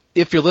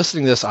if you're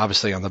listening to this,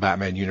 obviously on the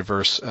Batman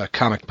Universe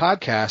comic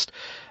podcast,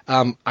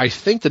 I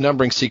think the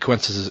numbering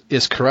sequence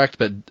is correct,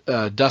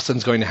 but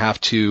Dustin's going to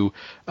have to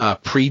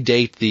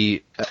predate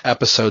the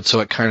episode so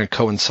it kind of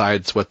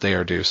coincides what they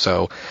are due.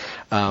 So,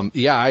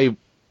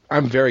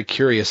 I'm very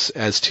curious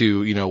as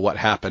to, what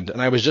happened. And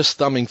I was just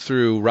thumbing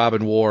through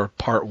Robin War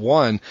Part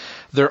 1.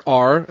 There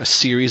are a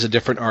series of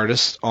different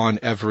artists on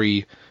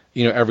every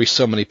every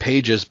so many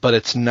pages, but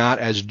it's not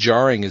as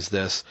jarring as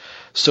this.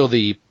 So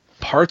the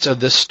parts of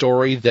this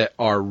story that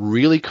are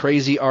really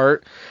crazy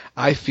art,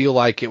 I feel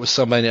like it was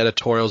somebody in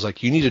editorials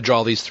like, you need to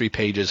draw these 3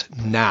 pages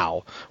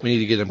now. We need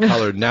to get them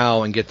colored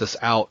now and get this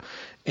out.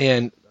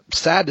 And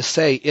sad to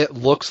say, it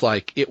looks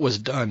like it was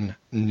done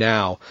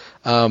now.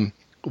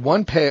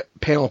 One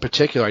panel in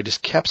particular I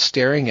just kept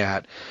staring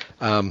at.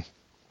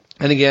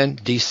 And again,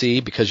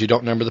 DC, because you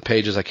don't number the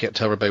pages, I can't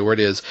tell everybody where it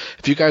is.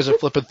 If you guys are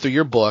flipping through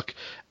your book,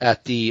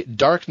 at the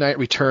Dark Knight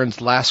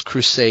Returns Last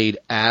Crusade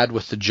ad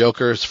with the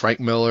Jokers,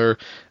 Frank Miller,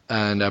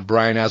 and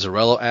Brian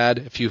Azzarello ad,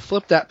 if you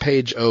flip that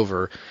page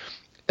over,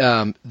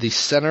 the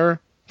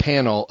center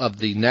panel of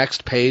the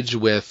next page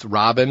with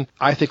Robin,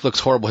 I think looks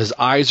horrible. His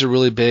eyes are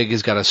really big.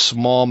 He's got a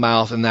small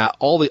mouth, and that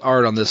all the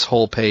art on this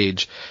whole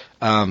page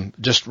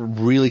just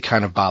really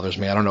kind of bothers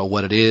me. I don't know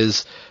what it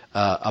is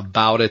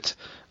about it.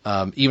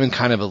 Even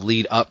kind of a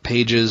lead up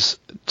pages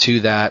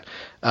to that,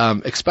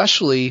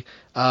 especially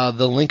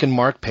the Lincoln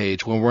Mark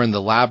page when we're in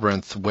the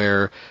labyrinth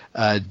where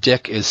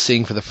Dick is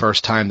seeing for the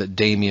first time that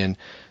Damian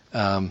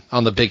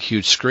on the big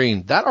huge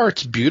screen. That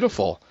art's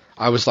beautiful.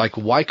 I was like,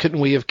 why couldn't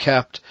we have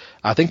kept?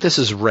 I think this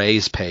is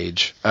Ray's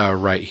page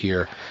right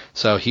here.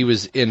 So he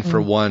was in for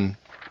one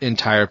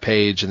entire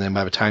page, and then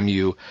by the time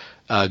you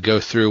go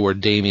through where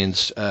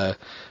Damian's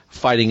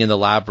fighting in the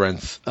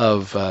labyrinth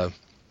of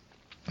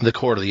the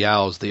Court of the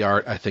Owls, the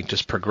art, I think,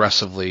 just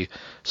progressively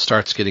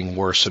starts getting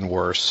worse and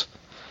worse.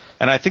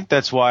 And I think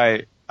that's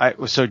why it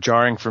was so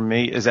jarring for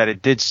me, is that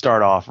it did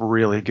start off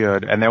really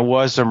good. And there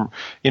was some,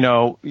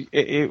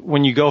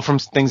 when you go from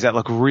things that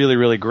look really,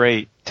 really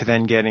great to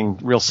then getting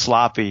real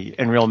sloppy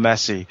and real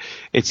messy,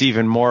 it's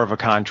even more of a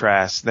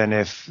contrast than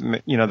if,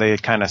 they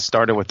had kind of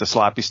started with the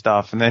sloppy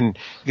stuff. And then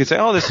you could say,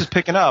 oh, this is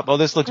picking up. Oh,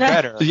 this looks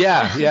better.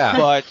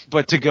 Yeah.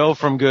 But to go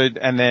from good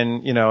and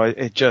then,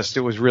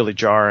 it was really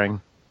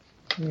jarring.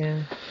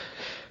 Yeah.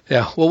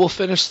 Yeah. Well, we'll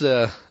finish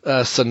the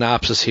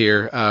synopsis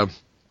here.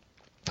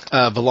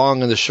 The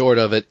long and the short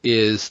of it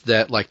is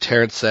that, like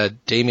Terrence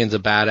said, Damian's a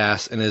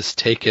badass and is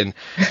taken.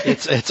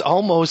 It's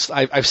almost,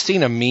 I've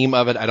seen a meme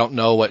of it. I don't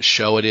know what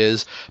show it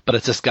is, but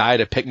it's this guy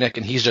at a picnic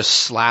and he's just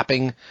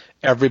slapping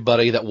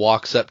everybody that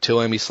walks up to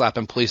him. He's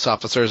slapping police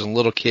officers and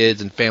little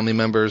kids and family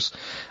members.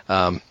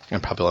 I'm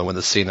probably the only one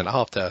that's seen it. I'll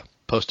have to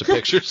post a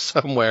picture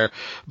somewhere.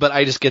 But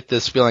I just get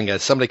this feeling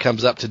as somebody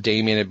comes up to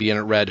Damian and being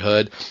at Red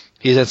Hood,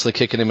 he's instantly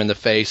kicking him in the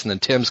face, and then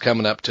Tim's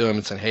coming up to him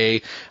and saying,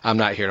 hey, I'm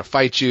not here to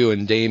fight you.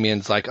 And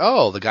Damian's like,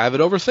 oh, the guy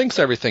that overthinks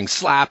everything.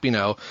 Slap,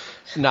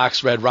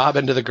 knocks Red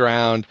Robin to the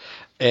ground.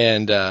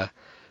 And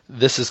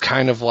this is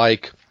kind of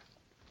like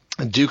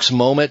Duke's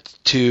moment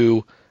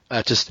to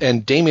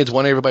and Damian's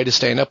wanting everybody to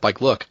stand up like,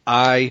 look,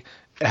 I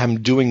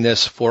am doing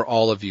this for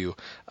all of you.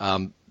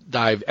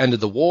 I've ended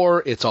the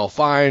war. It's all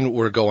fine.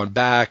 We're going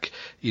back.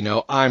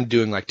 I'm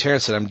doing, like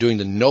Terrence said, I'm doing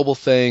the noble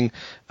thing,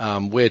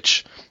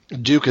 which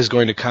Duke is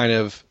going to kind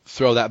of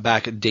throw that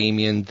back at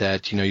Damian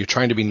that, you're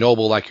trying to be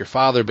noble like your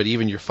father, but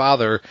even your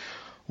father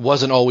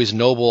wasn't always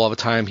noble all the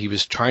time. He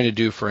was trying to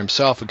do for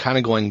himself and kind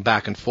of going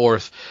back and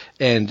forth.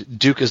 And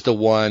Duke is the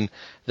one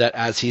that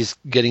as he's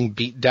getting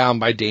beat down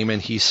by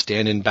Damon, he's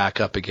standing back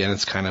up again.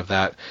 It's kind of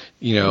that,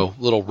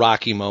 little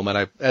Rocky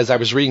moment. As I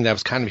was reading that, I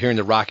was kind of hearing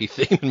the Rocky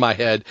theme in my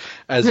head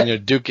as,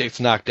 Duke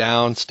gets knocked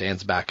down,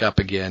 stands back up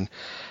again.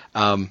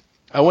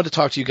 I want to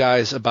talk to you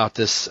guys about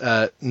this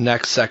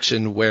next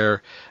section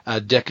where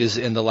Dick is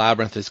in the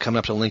labyrinth. Is coming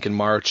up to Lincoln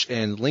March,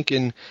 and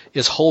Lincoln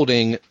is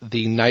holding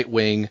the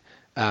Nightwing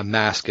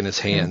mask in his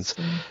hands.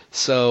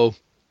 So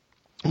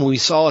when we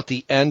saw at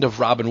the end of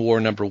Robin War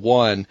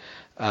 #1,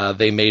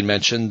 they made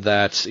mention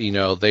that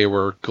they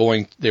were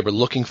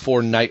looking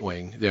for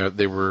Nightwing.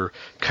 They were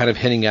kind of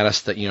hinting at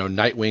us that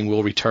Nightwing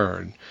will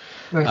return,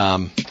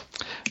 right.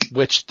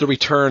 Which the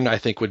return I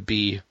think would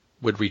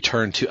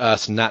return to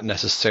us, not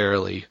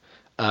necessarily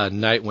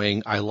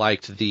Nightwing. I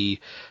liked the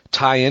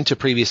tie-in to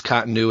previous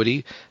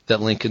continuity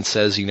that Lincoln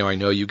says, I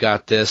know you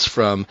got this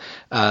from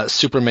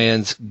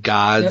Superman's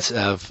gods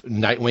of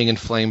Nightwing and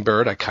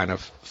Flamebird. I kind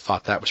of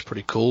thought that was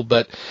pretty cool,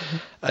 but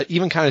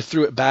even kind of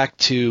threw it back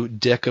to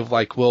Dick of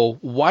like, well,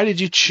 why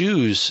did you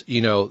choose,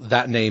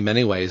 that name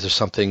anyway? Is there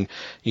something,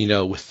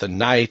 with the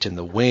night and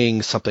the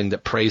wing, something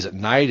that prays at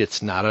night?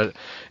 It's not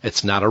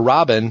a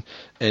Robin,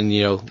 and,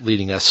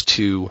 leading us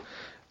to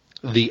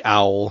the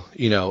owl,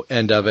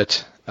 end of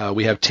it.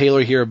 We have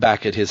Taylor here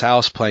back at his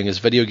house playing his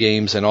video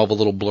games and all the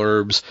little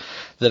blurbs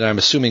that I'm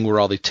assuming were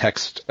all the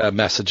text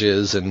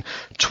messages and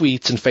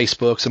tweets and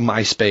Facebooks and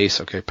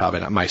MySpace. Okay, probably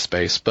not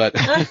MySpace, but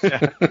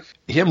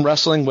him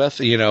wrestling with,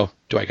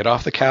 do I get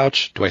off the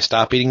couch? Do I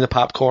stop eating the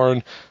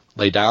popcorn?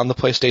 Lay down the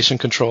PlayStation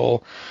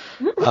control?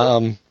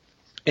 And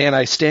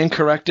I stand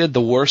corrected.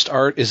 The worst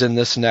art is in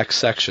this next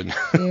section.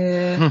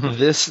 Yeah.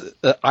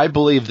 I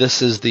believe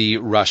this is the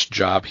rush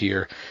job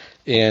here.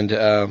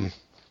 And,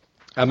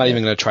 I'm not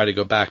even going to try to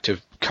go back to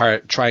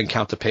try and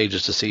count the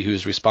pages to see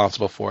who's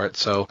responsible for it,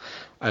 so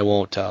I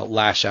won't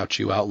lash out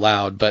you out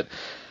loud. But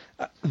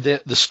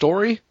the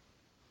story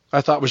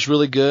I thought was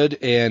really good,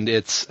 and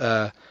it's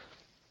the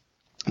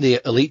the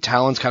Elite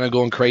Talon's kind of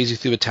going crazy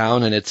through the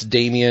town, and it's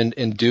Damian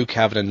and Duke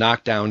having a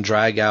knockdown,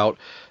 drag-out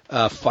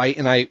fight.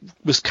 And I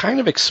was kind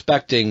of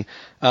expecting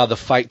the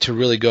fight to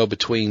really go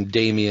between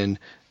Damian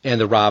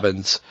and the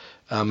Robins.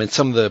 And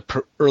some of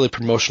the early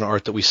promotional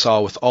art that we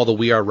saw with all the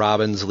We Are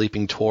Robins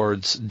leaping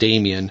towards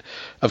Damian.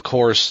 Of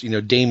course,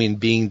 Damian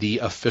being the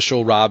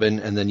official Robin,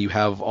 and then you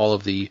have all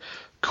of the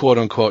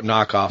quote-unquote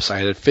knockoffs. I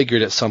had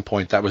figured at some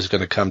point that was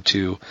going to come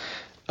to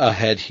a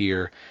head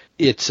here.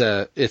 It's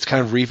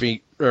kind of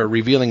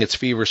revealing its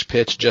feverish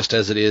pitch, just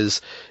as it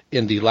is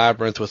in the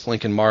Labyrinth with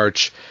Lincoln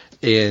March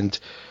and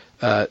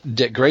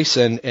Dick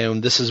Grayson.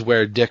 And this is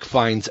where Dick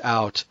finds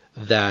out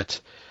that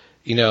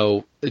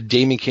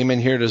Damian came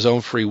in here at his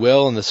own free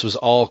will, and this was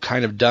all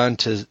kind of done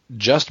to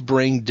just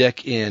bring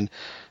Dick in.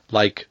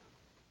 Like,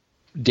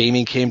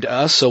 Damian came to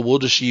us, so we'll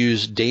just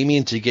use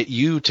Damian to get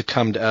you to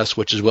come to us,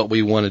 which is what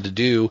we wanted to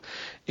do.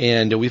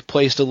 And we've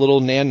placed a little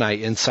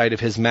nanite inside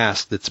of his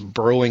mask that's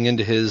burrowing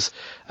into his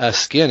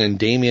skin, and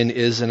Damian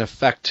is, in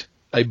effect,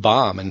 a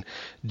bomb. And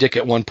Dick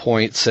at one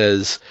point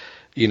says,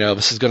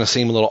 this is going to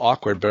seem a little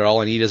awkward, but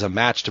all I need is a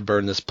match to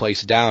burn this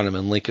place down. And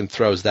then Lincoln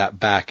throws that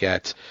back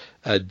at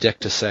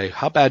Dick to say,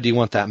 how bad do you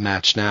want that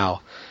match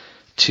now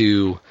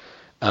to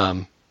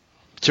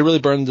really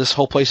burn this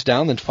whole place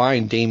down? Then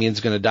fine, Damian's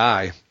going to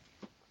die.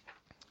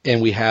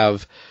 And we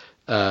have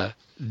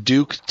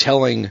Duke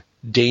telling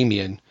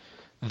Damian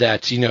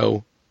that,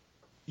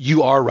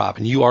 you are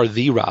Robin, you are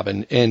the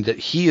Robin, and that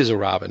he is a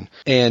Robin.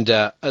 And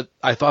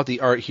I thought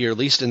the art here, at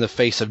least in the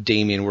face of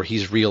Damian, where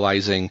he's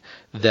realizing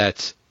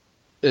that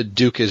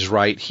Duke is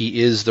right,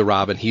 he is the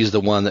Robin, he's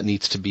the one that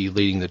needs to be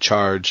leading the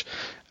charge.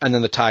 And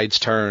then the tides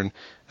turn,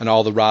 and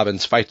all the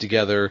Robins fight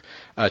together.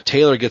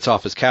 Taylor gets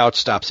off his couch,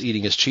 stops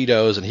eating his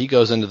Cheetos, and he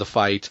goes into the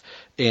fight.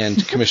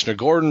 And Commissioner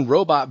Gordon,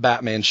 Robot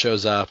Batman,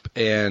 shows up,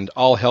 and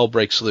all hell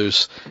breaks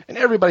loose. And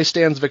everybody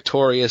stands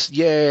victorious.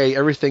 Yay,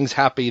 everything's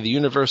happy. The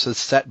universe is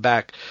set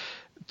back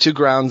to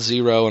ground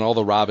zero, and all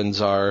the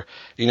Robins are,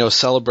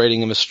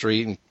 celebrating in the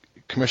street. And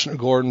Commissioner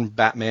Gordon,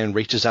 Batman,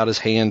 reaches out his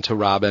hand to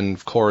Robin.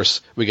 Of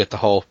course, we get the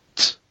whole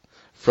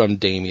from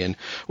Damian,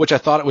 which I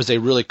thought it was a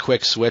really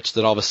quick switch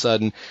that all of a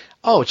sudden,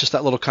 it's just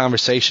that little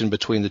conversation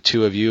between the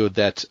two of you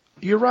that,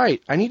 you're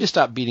right, I need to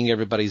stop beating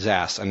everybody's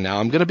ass, and now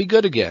I'm going to be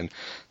good again.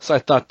 So I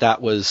thought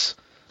that was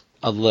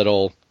a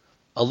little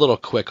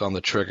quick on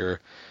the trigger.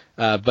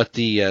 But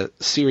the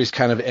series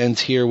kind of ends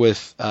here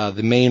with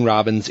the main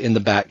Robins in the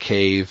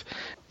Batcave.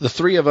 The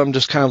three of them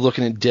just kind of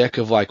looking at Dick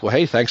of like, well,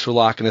 hey, thanks for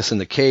locking us in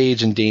the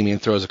cage. And Damian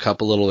throws a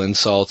couple little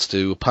insults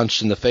to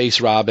punched in the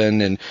face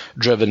Robin and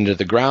driven into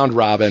the ground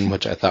Robin,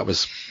 which I thought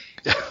was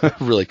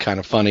really kind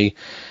of funny.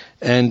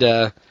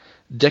 And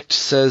Dick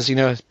says,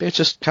 it's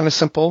just kind of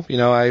simple.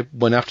 I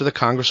went after the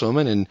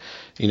Congresswoman and,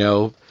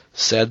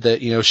 said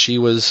that, she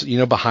was,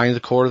 behind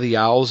the Court of the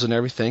Owls and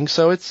everything.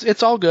 So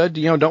it's all good.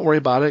 Don't worry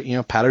about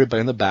it. Pat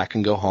everybody on the back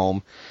and go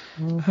home.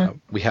 Mm-hmm.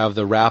 We have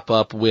the wrap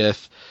up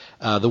with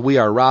the We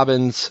Are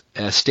Robins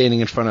standing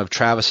in front of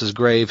Travis's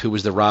grave, who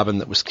was the Robin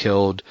that was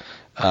killed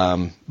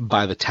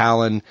by the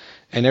Talon.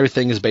 And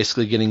everything is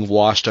basically getting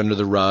washed under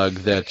the rug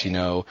that,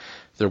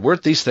 there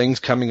weren't these things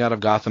coming out of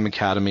Gotham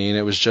Academy, and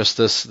it was just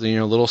this,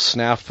 little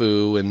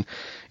snafu, and,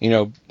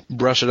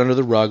 brush it under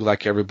the rug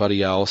like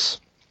everybody else.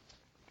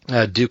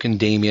 Duke and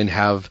Damian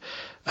have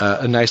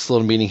a nice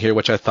little meeting here,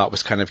 which I thought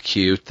was kind of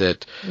cute,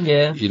 that,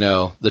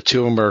 the two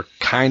of them are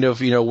kind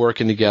of,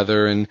 working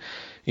together, and,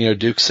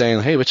 Duke's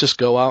saying, hey, let's just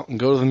go out and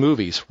go to the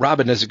movies.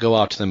 Robin doesn't go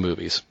out to the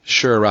movies.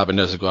 Sure, Robin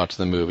doesn't go out to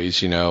the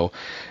movies, you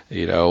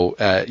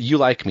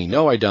like me.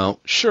 No, I don't.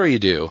 Sure you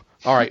do.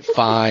 All right,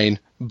 fine.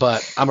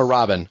 But I'm a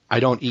Robin. I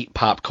don't eat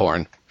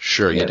popcorn.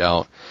 Sure you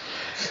don't.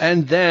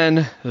 And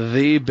then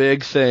the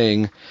big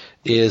thing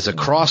is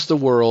across the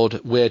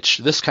world, which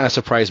this kind of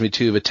surprised me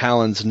too. The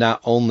Talons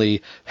not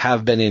only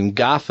have been in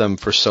Gotham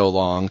for so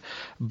long,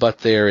 but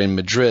they're in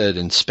Madrid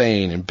and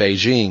Spain and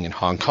Beijing and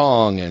Hong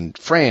Kong and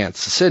France,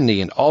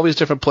 Sydney, and all these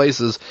different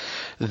places.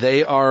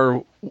 They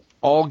are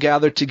all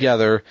gathered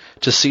together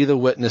to see the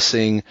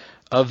witnessing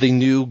of the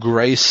new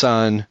Gray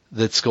Sun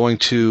that's going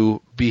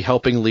to be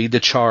helping lead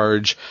the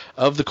charge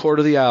of the Court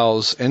of the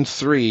Owls. And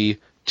 3,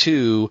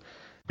 2...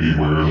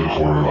 Beware the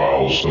Court of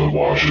Owls that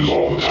watches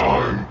all the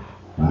time,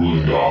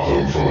 ruling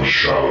Gotham from a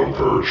shadow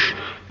perch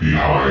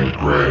behind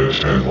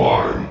granite and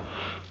lime.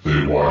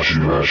 They watch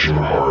you at your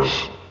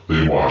hearth,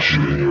 they watch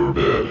you in your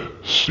bed.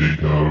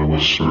 Speak not a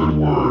whispered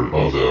word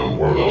of them,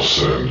 or they'll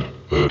send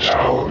the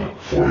Talon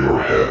for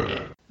your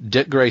head.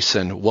 Dick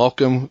Grayson,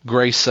 welcome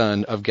Gray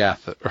Sun of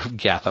Gotham. I'm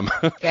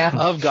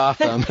from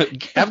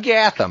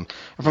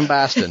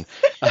Boston.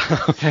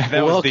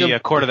 That was the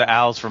Court of the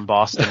Owls from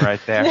Boston right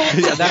there.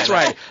 Yeah, that's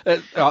right.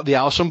 The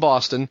Owls from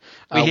Boston.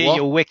 We hear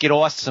you're wicked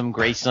awesome,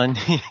 Grayson.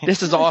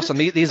 This is awesome.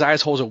 These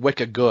ice holes are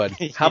wicked good.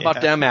 How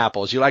about them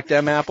apples? You like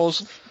them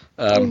apples?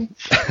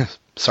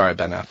 Sorry,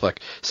 Ben Affleck.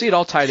 See, it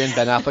all tied in.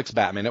 Ben Affleck's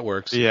Batman. It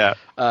works. Yeah.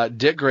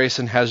 Dick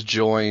Grayson has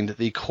joined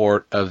the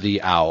Court of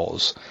the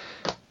Owls.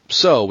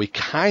 So we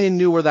kind of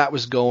knew where that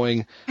was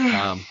going.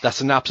 That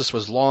synopsis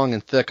was long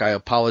and thick. I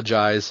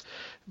apologize.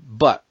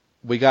 But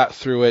we got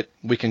through it.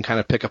 We can kind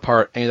of pick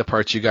apart any of the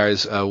parts you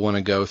guys want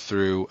to go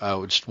through.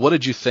 Just what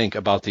did you think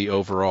about the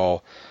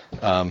overall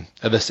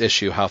of this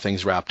issue, how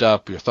things wrapped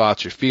up, your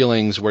thoughts, your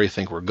feelings, where you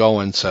think we're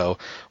going? So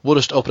we'll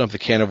just open up the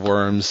can of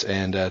worms,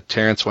 and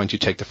Terrence, why don't you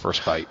take the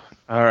first bite?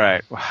 All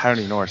right. Well, I don't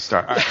even know where to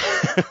start. All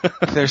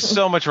right. There's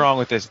so much wrong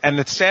with this. And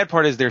the sad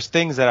part is there's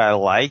things that I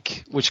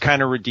like, which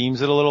kind of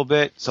redeems it a little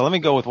bit. So let me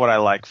go with what I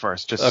like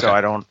first, just so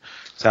I don't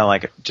sound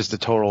like just a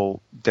total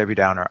Debbie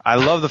Downer. I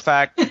love the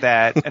fact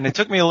that, and it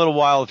took me a little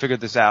while to figure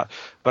this out,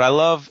 but I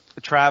love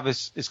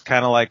Travis is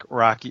kind of like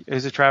Rocky.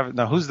 Is it Travis?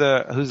 No, who's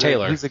the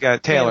Taylor? Who's the guy?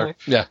 Taylor.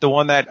 Yeah. The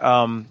one that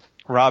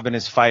Robin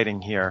is fighting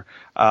here.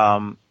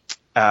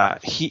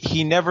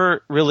 He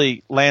never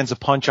really lands a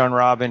punch on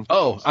Robin.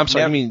 Oh, I'm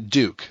sorry. I mean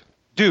Duke.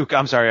 Duke,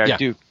 I'm sorry,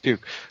 yeah.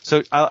 Duke.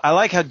 So I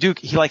like how Duke,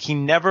 he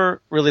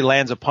never really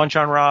lands a punch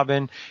on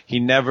Robin. He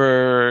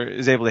never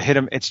is able to hit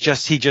him. It's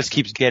just, he just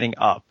keeps getting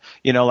up.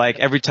 You know, like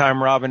every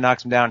time Robin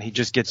knocks him down, he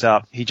just gets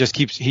up. He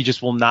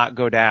just will not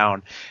go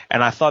down.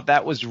 And I thought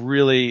that was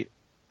really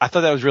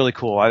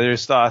cool. I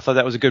thought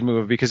that was a good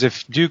move, because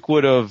if Duke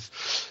would have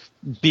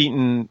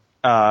beaten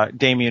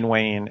Damian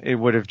Wayne, it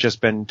would have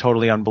just been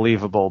totally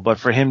unbelievable. But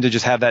for him to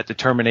just have that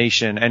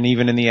determination, and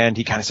even in the end,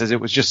 he kind of says it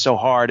was just so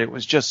hard, it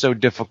was just so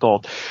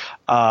difficult.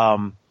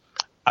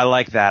 I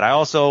like that.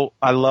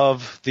 I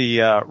love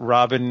the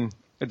Robin,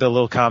 the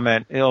little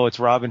comment, oh, it's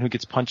Robin who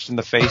gets punched in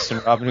the face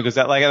and Robin who goes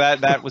that,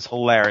 like that was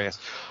hilarious.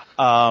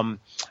 And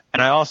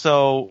I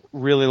also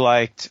really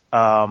liked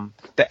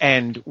the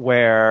end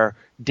where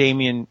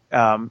Damian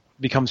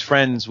becomes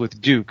friends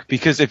with Duke,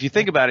 because if you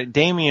think about it,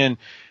 Damian,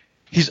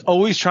 he's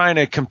always trying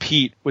to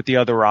compete with the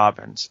other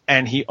Robins,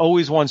 and he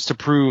always wants to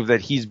prove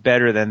that he's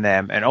better than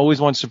them, and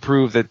always wants to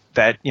prove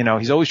that you know,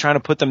 he's always trying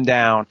to put them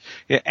down.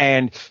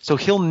 And so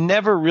he'll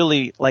never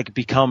really like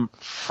become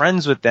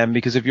friends with them,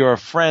 because if you're a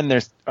friend,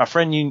 there's a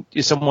friend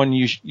is someone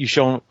you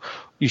show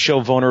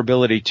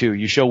vulnerability to,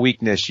 you show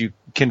weakness, you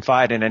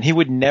confide in, and he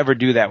would never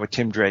do that with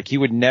Tim Drake. He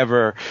would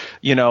never,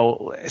 you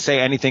know, say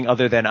anything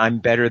other than I'm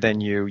better than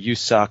you, you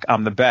suck,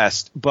 I'm the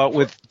best. But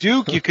with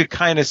Duke, you could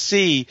kind of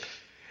see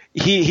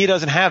he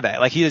doesn't have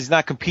that. Like, he is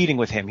not competing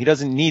with him. He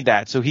doesn't need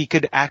that. So he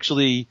could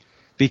actually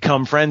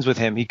become friends with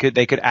him.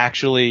 They could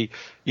actually,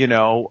 you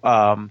know,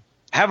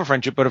 have a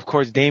friendship. But of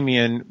course,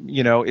 Damian,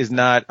 you know, is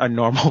not a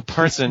normal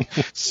person.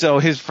 So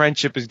his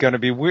friendship is going to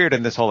be weird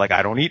in this whole, like,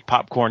 I don't eat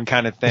popcorn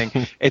kind of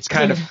thing. It's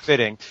kind of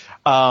fitting.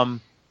 All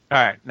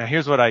right. Now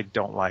here's what I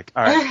don't like.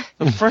 All right.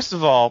 So first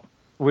of all,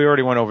 we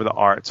already went over the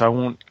art, so I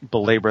won't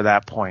belabor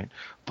that point.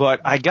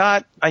 But I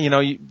got, you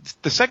know,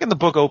 the second the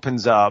book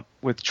opens up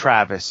with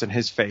Travis and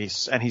his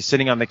face, and he's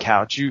sitting on the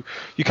couch, you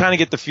kind of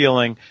get the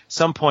feeling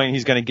some point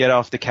he's going to get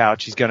off the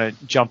couch, he's going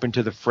to jump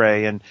into the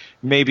fray, and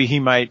maybe he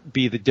might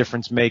be the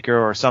difference maker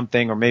or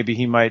something, or maybe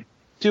he might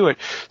do it.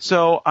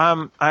 So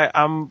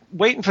I'm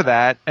waiting for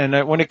that,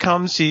 and when it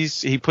comes,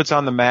 he puts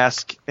on the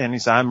mask and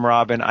he's, I'm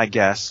Robin, I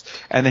guess,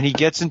 and then he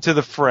gets into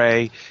the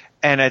fray,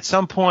 and at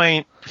some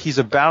point he's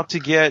about to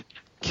get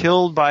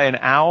killed by an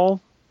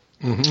owl.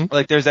 Mm-hmm.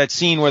 Like, there's that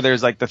scene where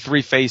there's like the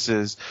three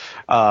faces.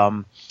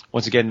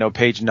 Once again, no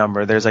page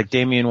number. There's like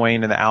Damian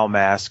Wayne in the owl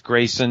mask,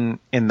 Grayson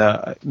in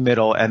the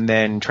middle, and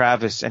then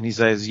Travis. And he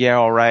says, "Yeah,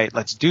 all right,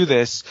 let's do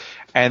this."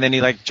 And then he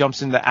like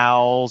jumps into the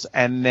owls,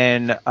 and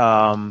then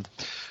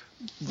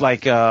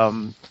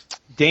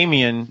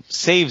Damian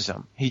saves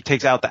him. He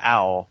takes out the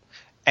owl,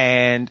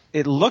 and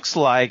it looks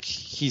like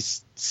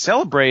he's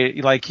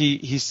celebrating. Like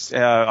he's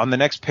on the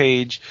next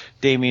page,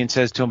 Damian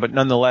says to him, "But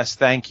nonetheless,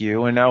 thank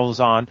you." And owl's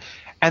on.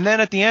 And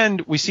then at the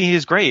end, we see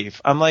his grave.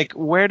 I'm like,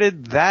 where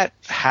did that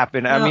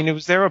happen? No. I mean,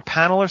 was there a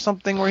panel or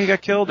something where he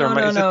got killed? Or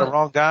is it the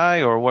wrong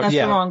guy? Or what? That's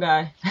the wrong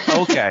guy.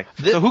 Okay.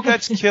 So who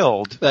gets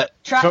killed?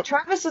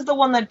 Travis is the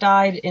one that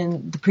died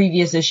in the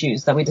previous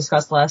issues that we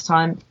discussed last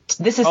time.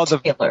 This is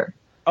Taylor.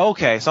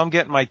 Okay, so I'm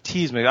getting my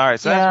T's mixed. All right,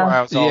 so that's where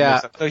I was all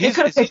mixed up. So he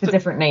could have picked a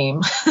different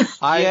name.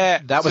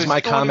 That was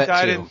my comment,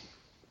 too.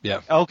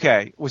 Yeah.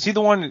 Okay. Was he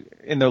the one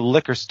in the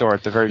liquor store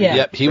at the very beginning?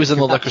 Yep. He was in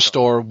the liquor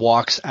store,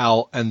 walks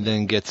out, and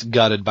then gets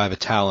gutted by the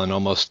Talon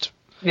almost.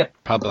 Yep.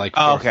 Probably like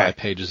 4 or 5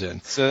 pages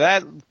in. So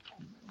that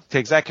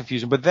takes that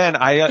confusion. But then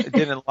I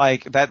didn't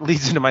like, that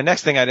leads into my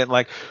next thing I didn't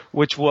like,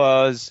 which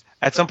was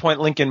at some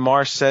point Lincoln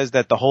Marsh says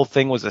that the whole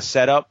thing was a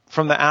setup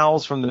from the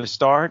Owls from the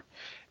start.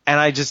 And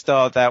I just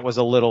thought that was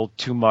a little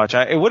too much.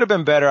 It would have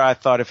been better, I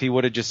thought, if he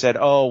would have just said,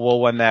 oh, well,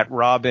 when that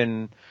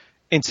Robin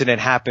incident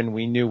happened,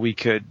 we knew we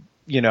could,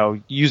 you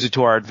know, use it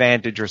to our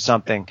advantage or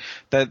something.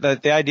 The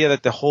idea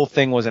that the whole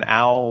thing was an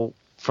owl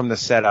from the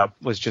setup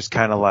was just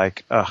kind of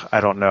like, I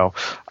don't know.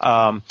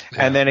 And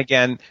then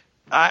again,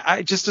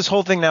 I just, this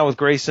whole thing now with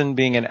Grayson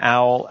being an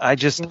owl,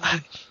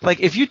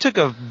 like, if you took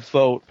a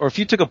vote or if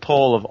you took a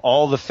poll of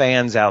all the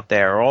fans out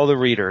there or all the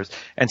readers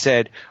and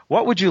said,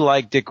 what would you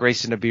like Dick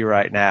Grayson to be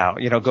right now?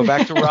 You know, go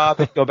back to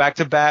Robin, go back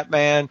to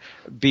Batman,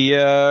 be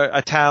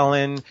a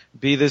Talon,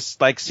 be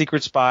this like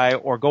secret spy,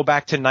 or go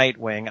back to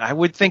Nightwing. I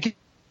would think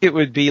it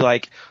would be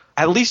like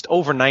at least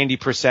over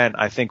 90%,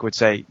 I think, would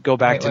say go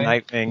back to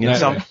Nightwing in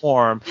some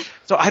form.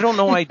 So I don't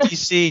know why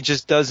DC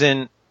just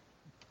doesn't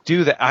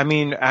do that. I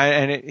mean,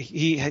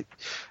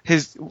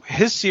 his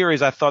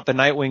series, I thought the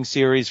Nightwing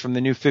series from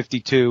the New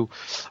 52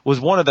 was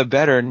one of the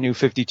better New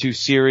 52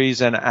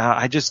 series, and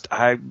I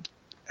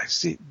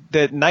see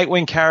the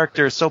Nightwing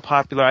character is so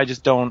popular. I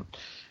just don't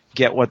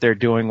get what they're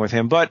doing with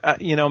him, but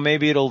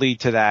maybe it'll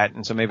lead to that,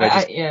 and so maybe I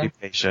just be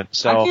patient.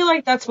 So I feel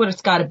like that's what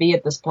it's got to be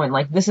at this point.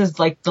 Like, this is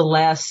like the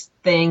last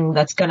thing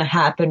that's going to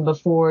happen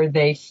before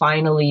they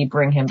finally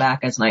bring him back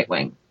as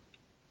Nightwing.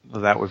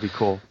 Well, that would be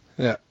cool.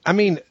 Yeah, I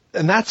mean,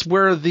 and that's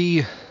where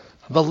the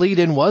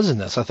lead-in was in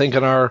this. I think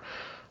in our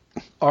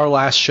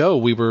last show,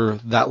 we were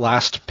that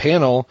last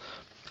panel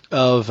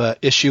of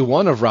issue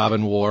 1 of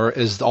Robin War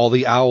is all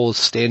the owls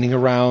standing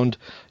around,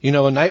 a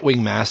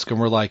Nightwing mask, and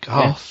we're like,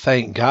 oh,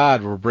 thank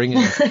God we're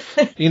bringing,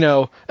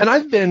 and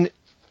I've been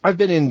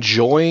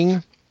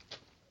enjoying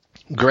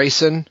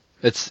Grayson.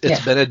 It's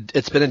been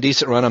a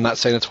decent run. I'm not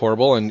saying it's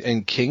horrible,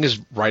 and King is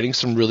writing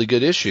some really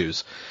good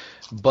issues,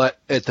 but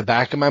at the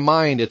back of my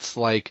mind, it's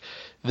like,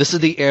 this is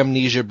the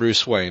amnesia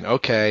Bruce Wayne.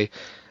 Okay,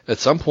 at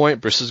some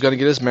point, Bruce is going to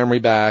get his memory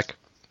back,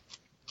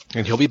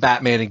 and he'll be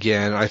Batman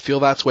again. I feel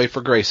that's way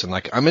for Grayson.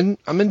 Like, I'm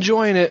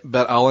enjoying it,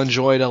 but I'll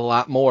enjoy it a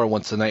lot more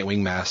once the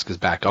Nightwing mask is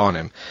back on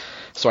him.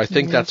 So I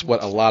think that's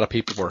what a lot of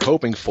people were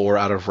hoping for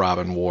out of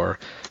Robin War.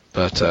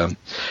 But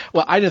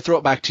well, I didn't throw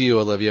it back to you,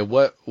 Olivia.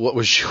 What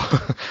was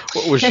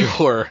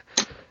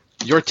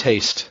your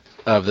taste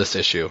of this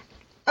issue?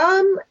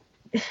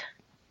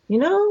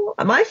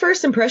 My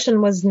first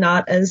impression was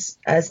not as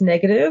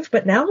negative,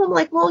 but now I'm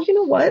like, well, you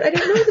know what? I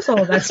didn't notice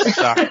all of that stuff.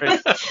 Sorry.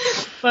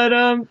 But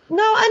no,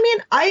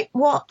 I mean,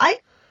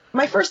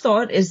 my first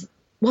thought is,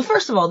 well,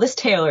 first of all, this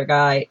Taylor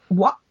guy,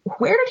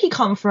 where did he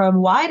come from?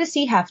 Why does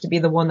he have to be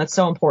the one that's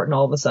so important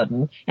all of a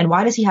sudden? And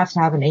why does he have to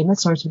have a name that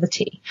starts with a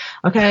T?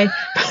 Okay.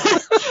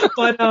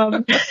 But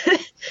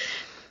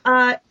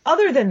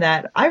other than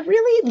that, I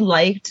really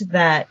liked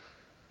that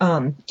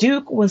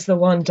Duke was the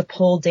one to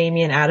pull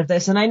Damian out of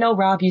this. And I know,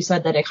 Rob, you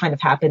said that it kind of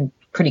happened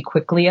pretty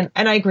quickly, and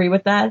I agree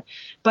with that.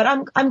 But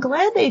I'm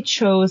glad they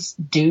chose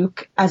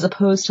Duke as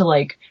opposed to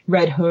like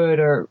Red Hood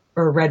or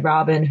Red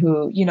Robin,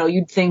 who,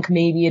 you'd think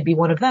maybe it'd be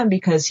one of them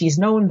because he's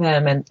known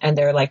them and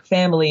they're like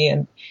family,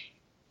 and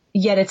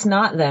yet it's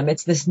not them.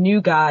 It's this new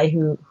guy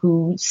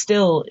who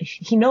still,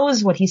 he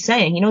knows what he's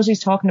saying. He knows what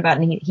he's talking about,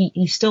 and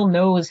he still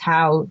knows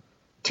how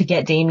to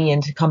get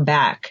Damian to come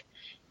back.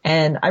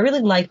 And I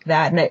really like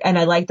that. And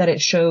I like that it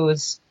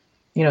shows,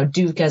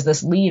 Duke as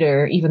this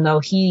leader, even though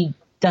he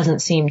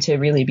doesn't seem to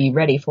really be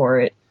ready for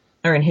it,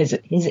 or in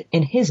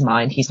his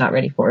mind, he's not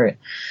ready for it.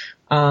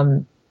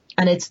 And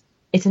it's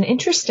an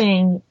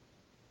interesting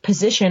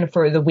position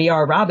for the We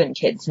Are Robin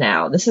kids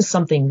now. This is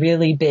something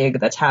really big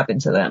that's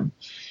happened to them.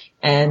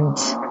 And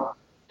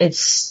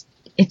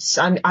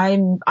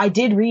I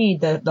did read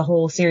the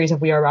whole series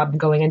of We Are Robin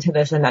going into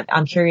this, and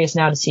I'm curious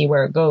now to see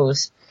where it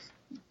goes.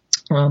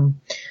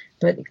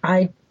 But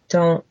I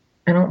don't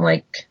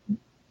like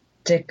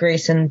Dick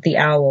Grayson the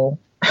Owl.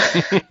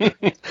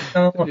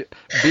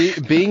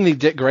 Being the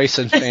Dick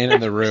Grayson fan in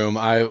the room,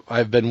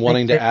 I've been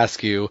wanting to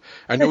ask you.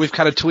 I know we've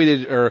kind of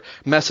tweeted or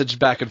messaged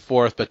back and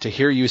forth, but to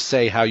hear you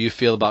say how you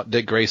feel about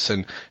Dick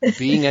Grayson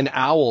being an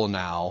owl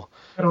now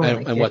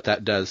and what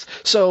that does.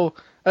 So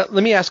let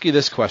me ask you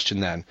this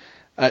question then.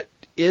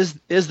 Is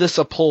this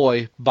a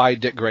ploy by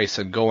Dick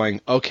Grayson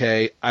going,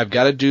 okay, I've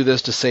got to do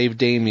this to save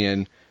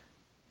Damian,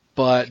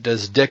 but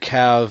does Dick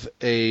have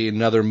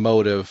another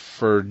motive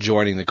for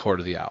joining the Court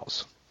of the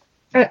Owls?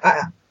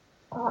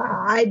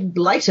 I'd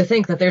like to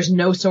think that there's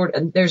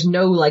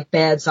no like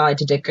bad side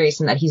to Dick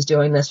Grayson, that he's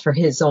doing this for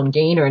his own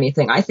gain or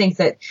anything. I think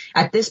that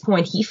at this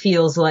point he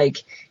feels like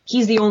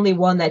he's the only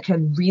one that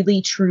can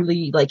really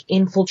truly like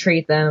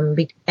infiltrate them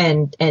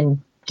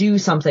and do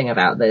something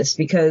about this,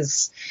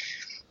 because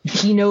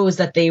he knows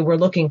that they were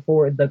looking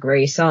for the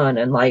Grey Sun,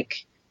 and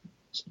like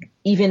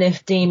even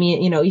if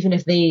Damian, even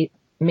if they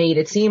made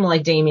it seem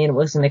like Damian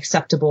was an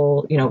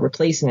acceptable,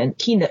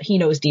 replacement, he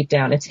knows deep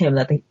down it's him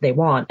that they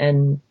want,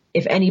 and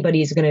if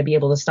anybody's going to be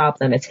able to stop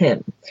them, it's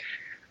him.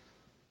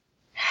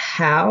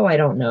 How? I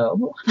don't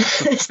know.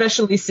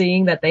 Especially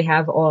seeing that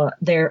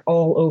they're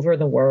all over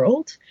the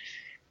world,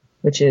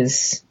 which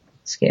is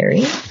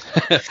scary.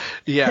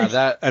 Yeah,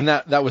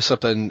 that was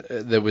something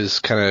that was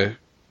kind of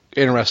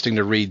interesting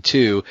to read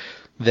too,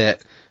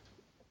 that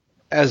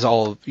as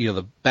all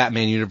the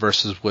Batman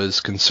universes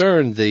was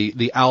concerned,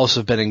 the Owls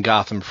have been in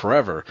Gotham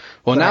forever.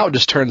 Well, now it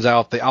just turns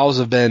out the Owls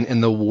have been in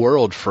the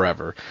world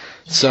forever.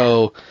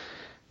 So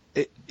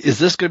is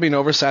this going to be an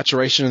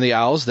oversaturation of the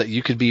Owls, that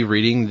you could be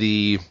reading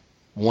the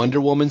Wonder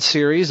Woman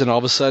series and all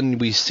of a sudden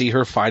we see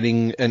her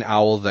fighting an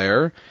owl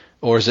there?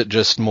 Or is it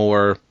just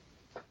more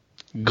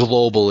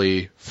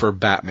globally for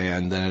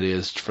Batman than it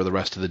is for the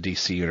rest of the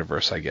DC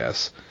universe, I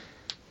guess?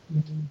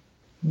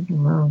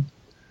 Wow.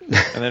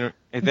 And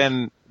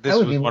then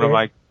this was one of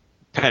my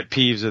pet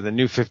peeves of the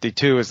New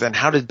 52 is then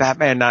how did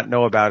Batman not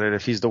know about it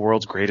if he's the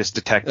world's greatest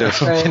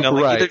detective? Right.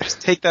 Either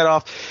just take that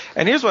off.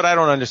 And here's what I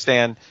don't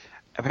understand.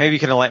 Maybe you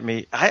can enlighten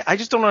me. I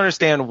just don't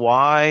understand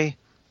why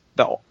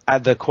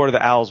the Court of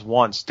the Owls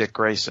wants Dick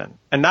Grayson.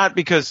 And not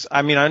because, I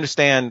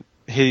understand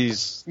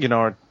his,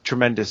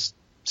 tremendous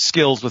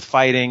skills with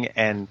fighting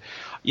and,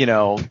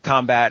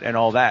 combat and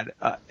all that.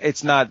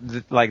 It's not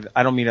like,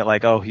 I don't mean it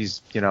like, oh,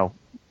 he's,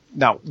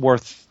 not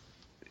worth,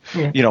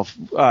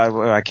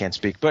 I can't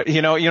speak, but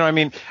you know what I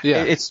mean?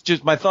 Yeah. It's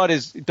just, my thought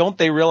is, don't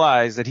they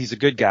realize that he's a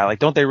good guy? Like,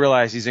 don't they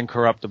realize he's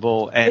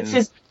incorruptible? And it's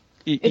his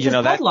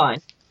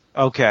bloodline.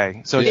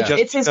 Okay. So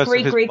it's his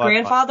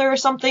great-great-grandfather or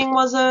something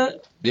was an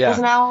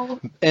owl.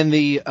 In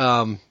the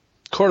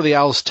Court of the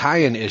Owls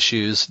tie-in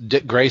issues,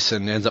 Dick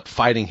Grayson ends up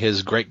fighting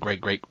his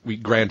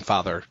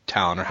great-great-great-grandfather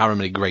Talon, or however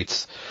many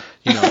greats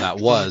that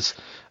was.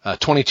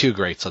 22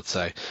 greats, let's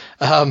say.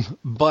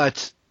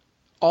 But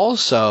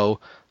also,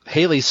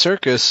 Haley's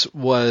Circus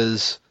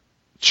was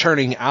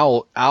churning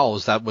out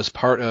owls. That was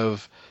part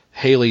of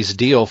Haley's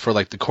deal for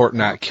like the court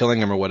not killing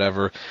him or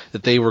whatever,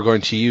 that they were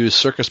going to use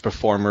circus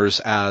performers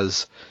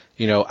as,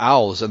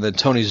 owls. And then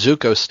Tony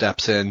Zuko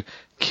steps in,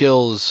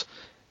 kills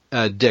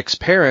Dick's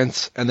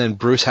parents, and then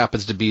Bruce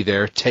happens to be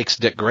there, takes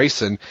Dick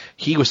Grayson.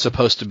 He was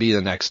supposed to be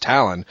the next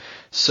Talon.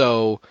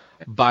 So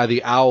by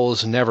the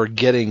owls never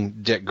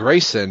getting Dick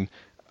Grayson,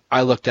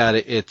 I looked at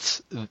it,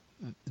 it's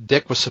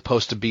Dick was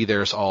supposed to be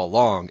theirs all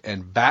along,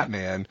 and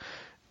Batman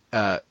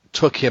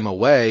took him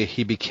away.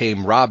 He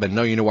became Robin.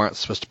 No, you aren't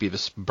supposed to be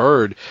this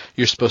bird.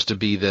 You're supposed to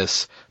be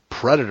this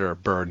predator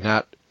bird,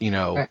 not,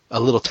 right. A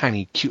little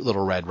tiny, cute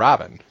little red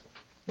Robin.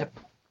 Yep.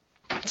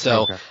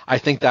 So I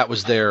think that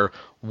was their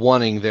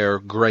wanting their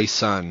gray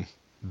son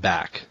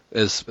back,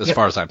 as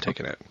far as I'm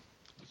taking it.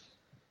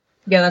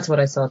 Yeah, that's what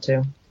I saw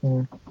too.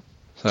 Yeah.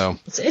 So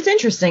it's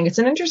interesting. It's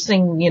an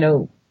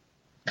interesting,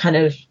 kind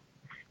of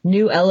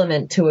new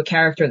element to a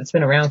character that's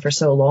been around for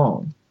so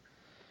long.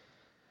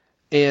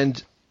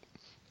 And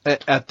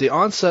at the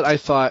onset, I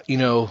thought,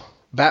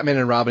 Batman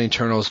and Robin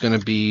Eternal is going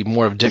to be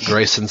more of Dick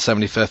Grayson's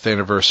 75th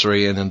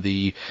anniversary, and then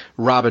the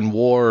Robin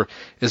War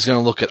is going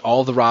to look at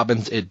all the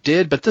Robins it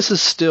did, but this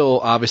is still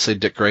obviously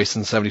Dick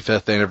Grayson's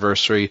 75th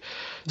anniversary.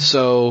 Mm-hmm.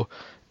 So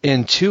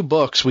in 2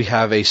 books, we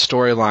have a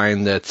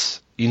storyline that's,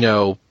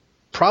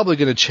 probably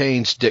going to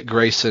change Dick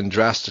Grayson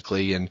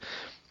drastically, and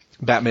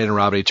Batman and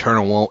Robin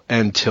Eternal won't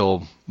end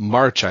till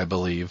March, I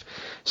believe.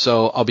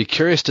 So I'll be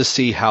curious to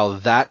see how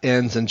that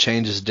ends and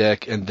changes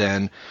Dick, and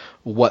then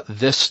what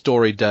this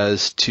story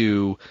does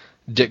to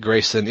Dick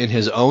Grayson in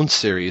his own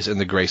series in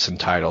the Grayson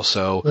title.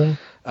 So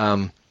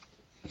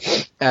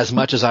as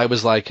much as I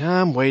was like,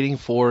 I'm waiting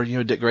for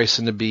Dick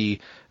Grayson to be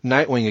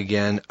Nightwing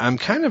again, I'm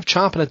kind of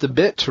chomping at the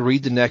bit to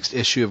read the next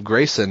issue of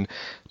Grayson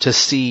to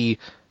see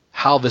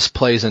how this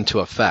plays into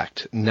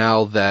effect.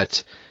 Now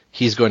that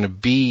he's going to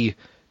be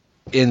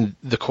in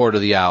the Court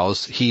of the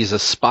Owls, he's a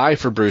spy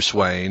for Bruce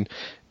Wayne,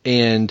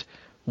 and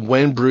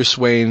when Bruce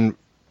Wayne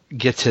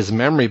gets his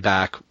memory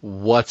back,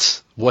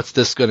 what's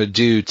this going to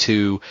do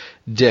to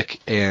Dick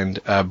and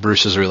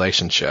Bruce's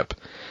relationship?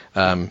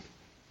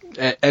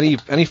 Any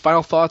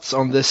final thoughts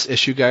on this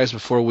issue, guys,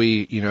 before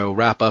we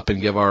wrap up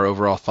and give our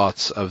overall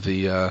thoughts of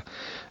the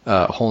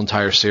whole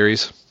entire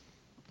series?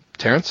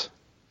 Terrence?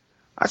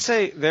 I'd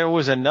say there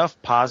was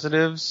enough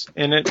positives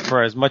in it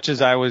for as much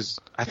as I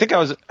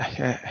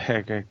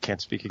can't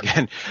speak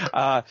again.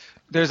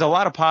 There's a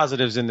lot of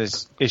positives in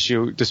this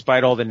issue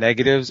despite all the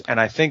negatives, and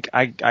I think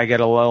I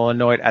get a little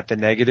annoyed at the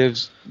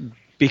negatives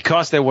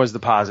because there was the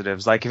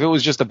positives. Like, if it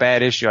was just a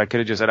bad issue, I could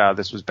have just said, oh,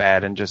 this was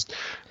bad, and just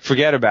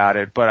forget about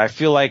it. But I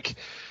feel like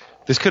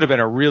this could have been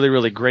a really,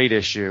 really great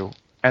issue,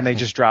 and they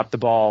just dropped the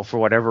ball for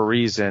whatever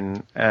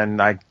reason, and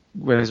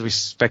as we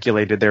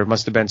speculated, there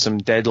must have been some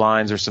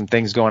deadlines or some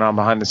things going on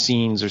behind the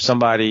scenes, or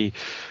somebody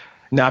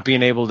not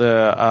being able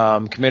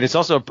to commit. It's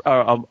also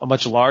a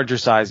much larger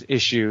size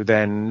issue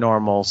than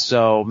normal,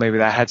 so maybe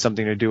that had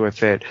something to do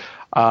with it.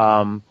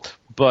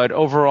 But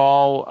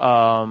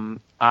overall,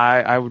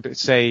 I would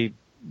say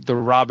the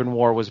Robin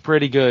War was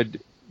pretty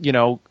good.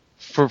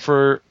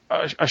 For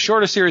a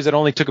shorter series that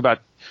only took about,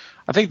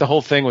 I think the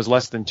whole thing was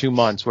less than 2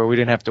 months, where we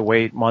didn't have to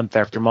wait month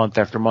after month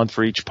after month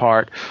for each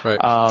part.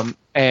 Right.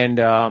 And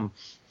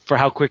for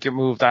how quick it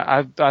moved,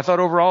 I thought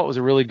overall it was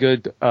a really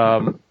good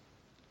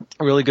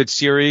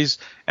series,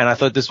 and I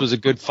thought this was a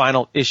good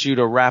final issue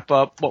to wrap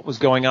up what was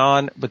going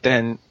on, but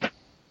then,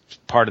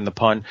 pardon the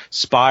pun,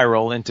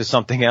 spiral into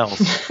something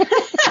else.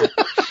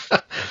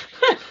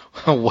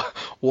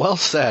 Well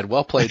said.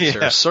 Well played,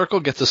 sir. Circle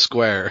gets a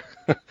square.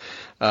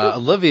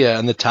 Olivia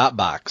in the top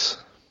box.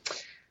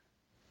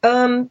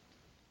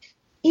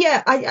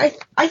 Yeah,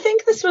 I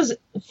think this was,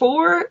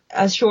 for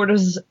as short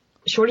as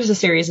a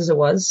series as it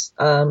was,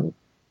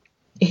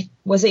 it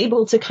was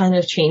able to kind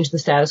of change the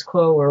status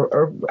quo,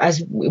 or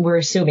as we're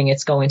assuming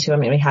it's going to. I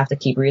mean, we have to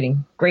keep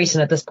reading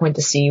Grayson at this point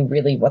to see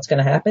really what's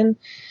going to happen.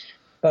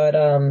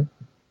 But,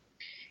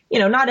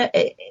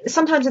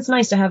 sometimes it's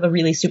nice to have a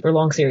really super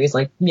long series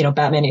like,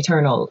 Batman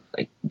Eternal,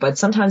 but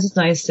sometimes it's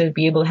nice to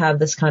be able to have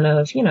this kind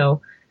of,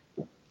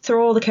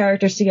 throw all the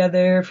characters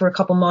together for a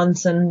couple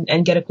months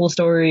and get a cool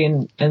story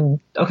and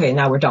okay,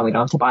 now we're done. We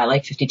don't have to buy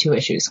 52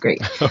 issues.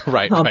 Great.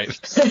 Right.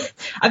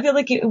 I feel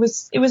like it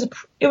was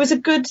a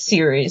good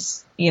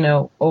series,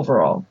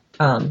 overall.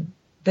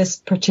 This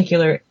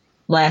particular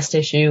last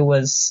issue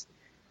was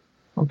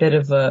a bit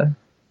of a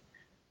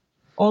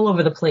all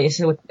over the place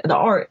with the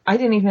art. I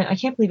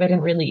can't believe I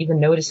didn't really even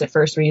notice it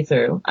first read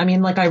through. I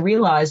mean, like, I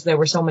realized there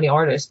were so many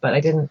artists, but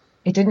it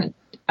didn't,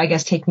 I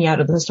guess, take me out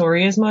of the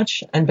story as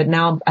much. But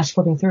now as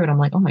flipping through it, I'm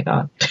like, oh my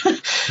God.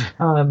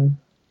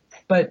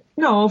 But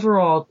no,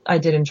 overall, I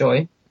did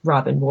enjoy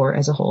Robin War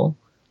as a whole.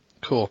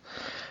 Cool.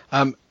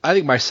 I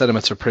think my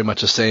sentiments are pretty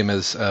much the same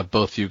as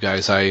both you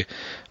guys.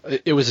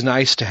 It was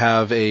nice to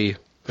have a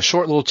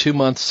short little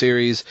 2-month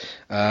series,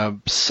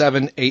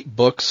 7-8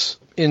 books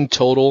in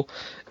total,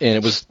 and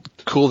it was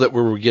cool that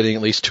we were getting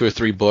at least 2 or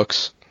 3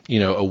 books,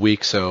 a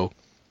week. So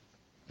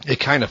it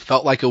kind of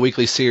felt like a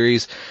weekly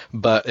series,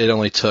 but it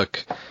only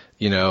took,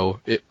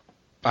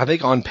 I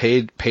think on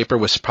paper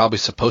was probably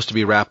supposed to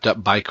be wrapped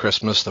up by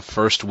Christmas, the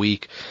first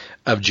week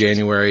of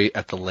January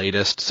at the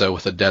latest. So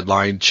with a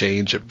deadline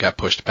change, it got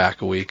pushed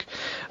back a week.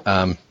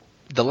 The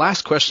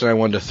last question I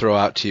wanted to throw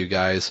out to you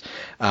guys,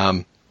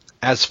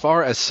 as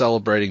far as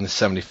celebrating the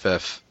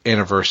 75th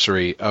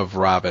anniversary of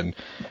Robin,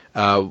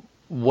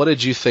 what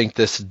did you think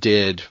this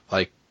did?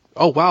 Like,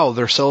 oh wow,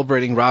 they're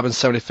celebrating Robin's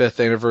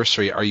 75th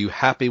anniversary. Are you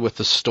happy with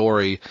the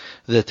story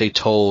that they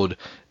told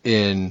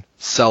in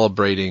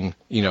celebrating,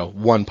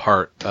 one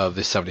part of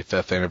the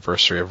 75th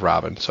anniversary of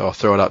Robin? So I'll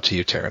throw it out to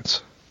you,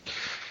 Terrence.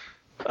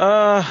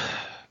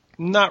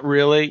 Not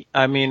really.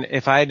 I mean,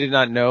 if I did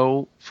not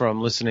know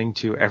from listening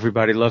to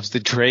Everybody Loves the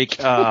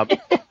Drake,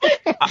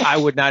 I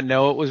would not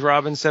know it was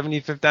Robin's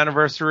 75th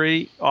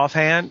anniversary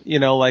offhand.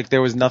 Like,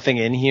 there was nothing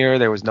in here.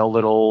 There was no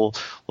little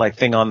like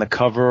thing on the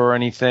cover or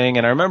anything.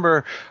 And I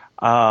remember,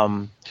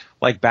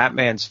 like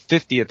Batman's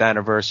 50th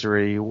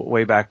anniversary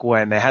way back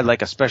when, they had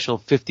like a special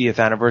 50th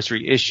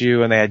anniversary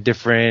issue, and they had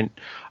different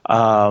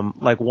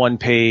like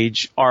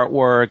 1-page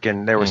artwork,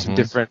 and there were some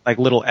different like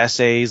little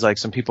essays. Like,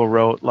 some people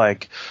wrote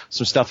like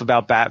some stuff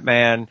about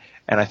Batman,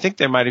 and I think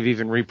they might have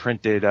even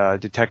reprinted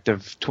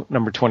Detective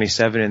number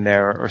 27 in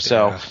there or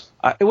so. Yeah.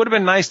 It would have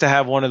been nice to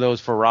have one of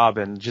those for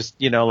Robin.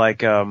 Just,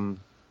 like I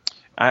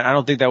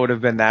don't think that would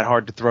have been that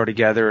hard to throw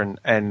together,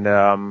 and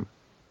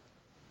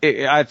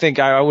I think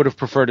I would have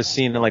preferred to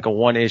seen like a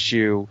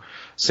 1-issue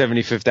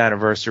 75th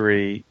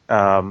anniversary,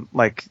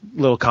 like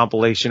little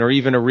compilation, or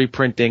even a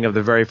reprinting of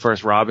the very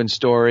first Robin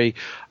story,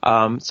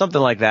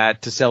 something like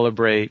that to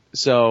celebrate.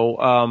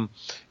 So,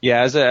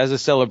 as a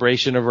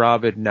celebration of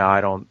Robin, no,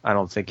 I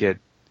don't think it.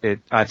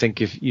 I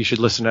think if you should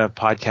listen to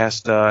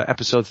podcast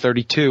episode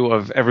 32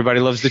 of Everybody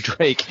Loves the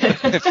Drake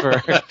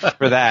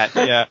for that.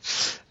 Yeah.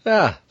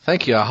 Yeah,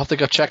 thank you. I'll have to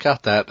go check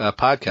out that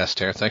podcast,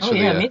 Terrence. Thanks for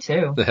me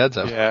too. The heads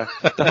up. Yeah,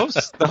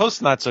 the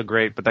host's not so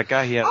great, but that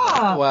guy he has.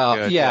 Well,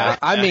 good. Yeah.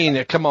 I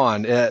mean, come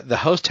on. The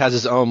host has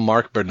his own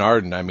Mark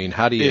Bernardin. I mean,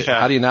 how do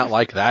you not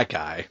like that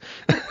guy?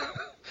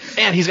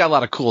 And he's got a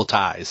lot of cool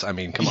ties. I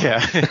mean, come on.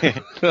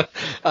 Yeah.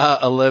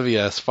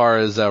 Olivia, as far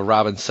as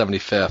Robin's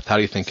 75th, how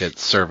do you think it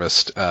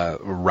serviced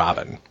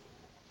Robin?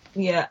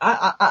 Yeah,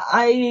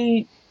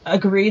 I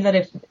agree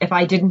that if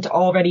I didn't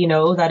already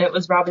know that it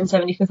was Robin's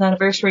 75th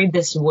anniversary,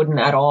 this wouldn't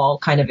at all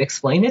kind of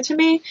explain it to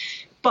me.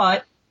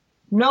 But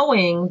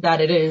knowing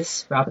that it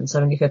is Robin's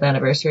 75th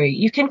anniversary,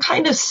 you can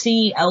kind of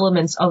see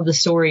elements of the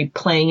story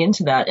playing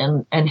into that,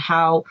 and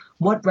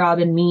what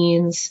Robin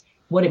means,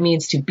 what it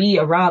means to be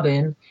a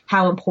Robin,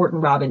 how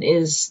important Robin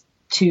is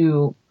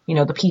to,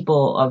 the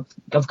people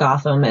of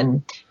Gotham,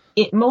 and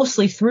it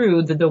mostly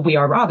through the We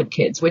Are Robin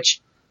kids,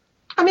 which,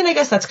 I mean, I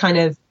guess that's kind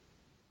of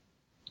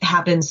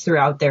happens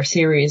throughout their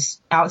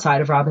series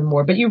outside of Robin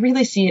more, but you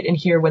really see it in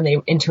here when they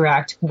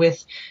interact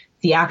with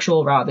the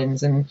actual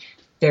Robins, and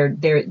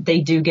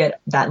they do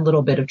get that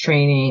little bit of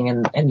training,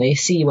 and they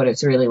see what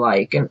it's really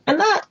like, and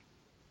that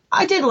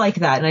I did like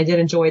that, and I did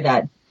enjoy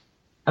that.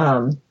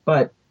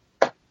 But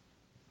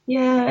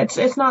yeah,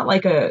 it's not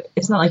like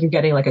you're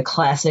getting like a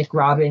classic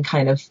Robin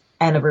kind of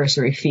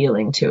anniversary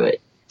feeling to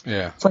it.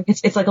 Yeah,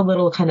 it's like a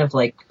little kind of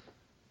like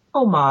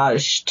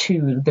homage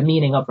to the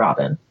meaning of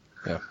Robin.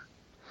 Yeah.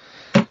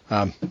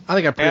 I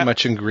think I'm pretty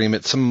much in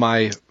agreement. Some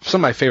of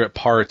my favorite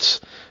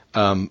parts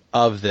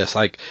of this,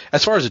 like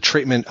as far as the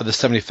treatment of the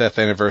 75th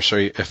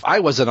anniversary, if I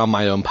wasn't on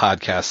my own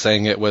podcast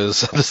saying it was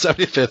the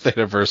 75th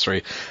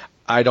anniversary,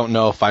 I don't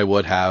know if I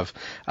would have.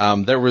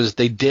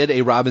 They did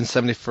a Robin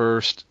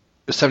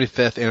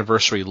 75th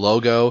anniversary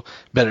logo,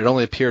 but it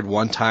only appeared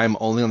one time,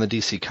 only on the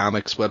DC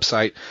Comics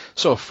website.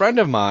 So a friend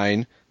of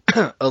mine,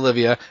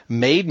 Olivia,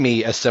 made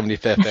me a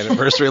 75th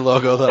anniversary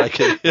logo that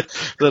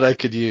I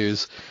could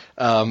use.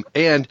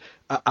 And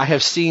I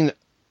have seen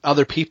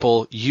other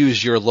people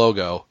use your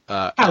logo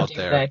out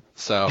there.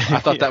 So I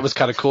thought that was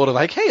kind of cool to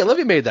like, hey,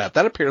 Olivia made that.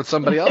 That appeared on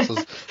somebody else's.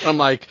 And I'm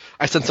like,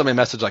 I sent somebody a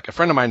message like, a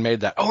friend of mine made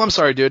that. Oh, I'm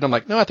sorry, dude. And I'm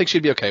like, no, I think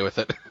she'd be okay with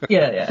it.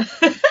 Yeah.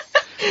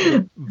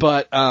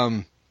 But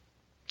some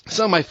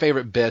of my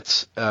favorite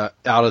bits out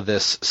of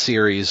this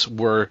series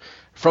were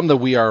from the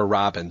We Are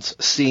Robins,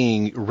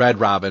 seeing Red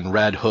Robin,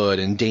 Red Hood,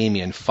 and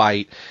Damian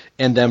fight,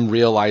 and them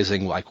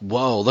realizing like,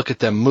 whoa, look at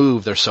them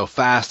move. They're so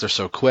fast. They're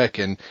so quick.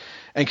 And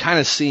kind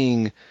of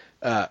seeing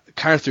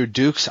kind of through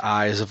Duke's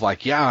eyes of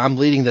like, yeah, I'm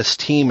leading this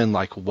team, and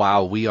like,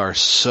 wow, we are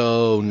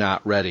so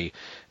not ready.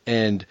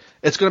 And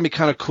it's going to be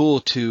kind of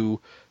cool to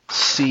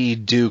see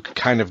Duke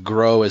kind of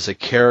grow as a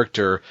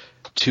character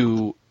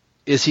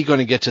is he going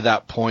to get to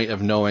that point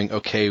of knowing,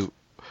 okay,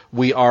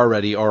 we are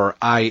ready, or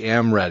I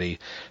am ready.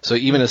 So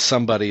even as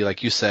somebody,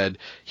 like you said,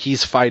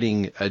 he's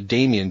fighting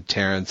Damien,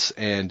 Terrence,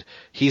 and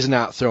he's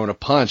not throwing a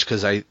punch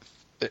because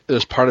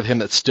there's part of him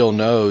that still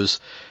knows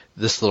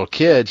this little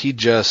kid. He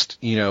just,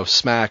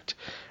 smacked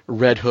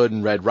Red Hood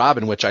and Red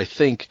Robin, which I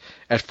think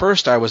at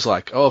first I was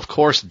like, oh, of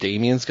course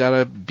Damien's got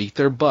to beat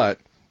their butt.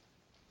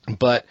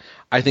 But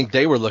I think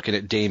they were looking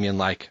at Damien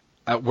like,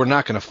 we're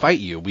not going to fight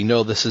you. We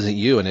know this isn't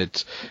you. And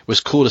it was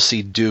cool to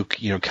see Duke,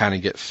 kind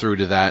of get through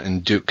to that,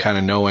 and Duke kind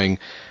of knowing,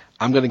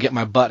 I'm going to get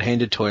my butt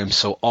handed to him,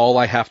 so all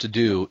I have to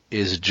do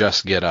is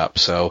just get up.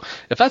 So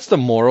if that's the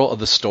moral of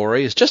the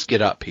story, is just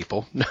get up,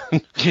 people.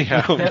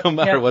 No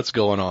matter what's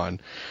going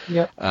on.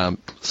 Yep.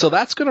 So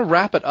that's going to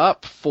wrap it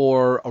up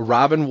for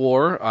Robin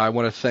War. I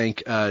want to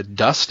thank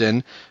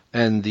Dustin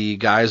and the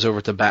guys over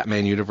at the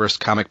Batman Universe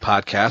Comic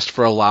Podcast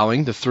for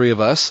allowing the three of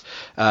us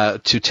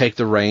to take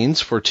the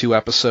reins for 2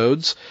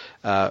 episodes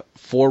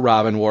for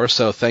Robin War.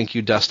 So thank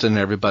you, Dustin, and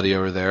everybody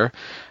over there.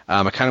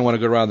 I kind of want to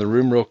go around the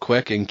room real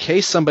quick in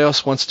case somebody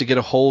else wants to get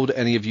a hold of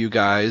any of you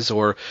guys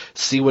or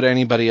see what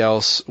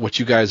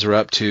you guys are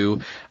up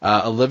to.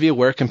 Olivia,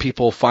 where can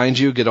people find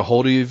you, get a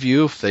hold of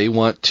you if they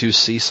want to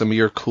see some of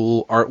your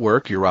cool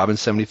artwork, your Robin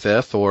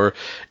 75th, or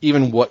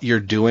even what you're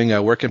doing?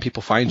 Where can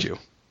people find you?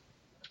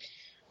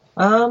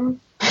 Well,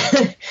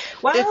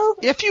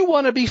 if you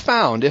want to be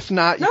found, if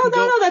not, you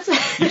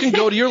can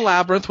go to your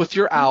labyrinth with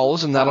your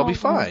owls, and that'll be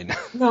fine.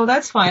 No,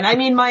 that's fine. I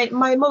mean, my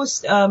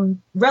most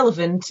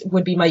relevant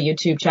would be my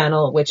YouTube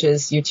channel, which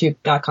is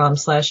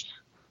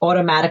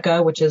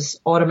youtube.com/Automatica, which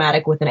is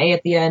automatic with an A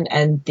at the end,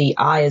 and the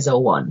I is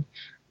 01.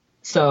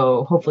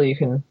 So hopefully you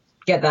can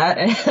get that.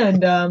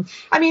 And I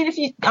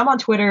mean, I'm on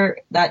Twitter.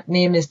 That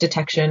name is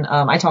Detection.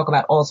 I talk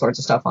about all sorts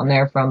of stuff on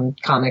there, from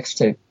comics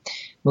to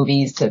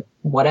movies to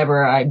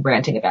whatever I'm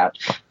ranting about.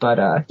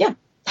 But yeah.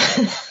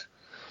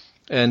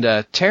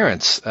 And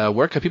Terrence,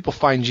 where can people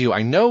find you?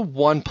 I know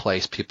one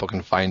place people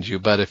can find you,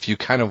 but if you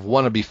kind of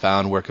want to be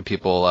found, where can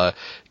people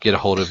get a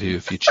hold of you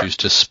if you choose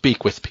to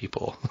speak with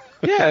people?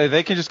 Yeah,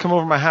 they can just come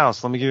over to my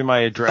house. Let me give you my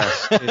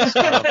address.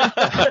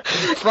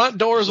 It's, front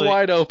door is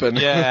wide open.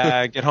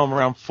 Yeah, I get home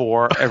around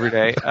 4 every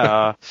day.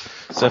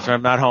 So if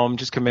I'm not home,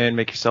 just come in,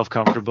 make yourself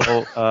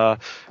comfortable.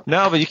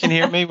 No, but you can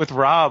hear me with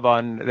Rob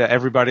on the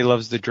Everybody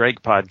Loves the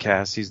Drake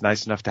podcast. He's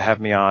nice enough to have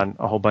me on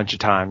a whole bunch of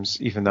times,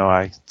 even though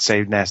I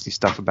say nasty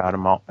stuff about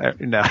him all.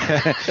 No.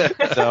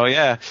 So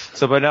yeah.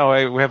 But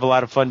no, we have a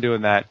lot of fun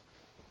doing that.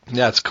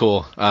 Yeah, it's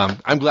cool.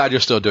 I'm glad you're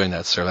still doing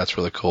that, sir. That's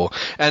really cool.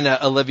 And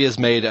Olivia's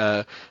made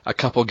a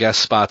couple guest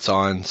spots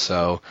on,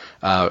 so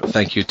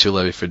thank you to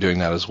Olivia for doing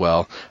that as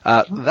well.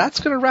 That's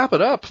going to wrap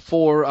it up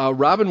for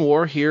Robin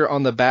War here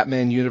on the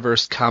Batman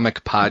Universe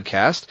Comic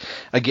Podcast.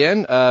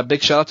 Again,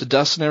 big shout out to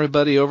Dustin and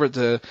everybody over at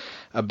the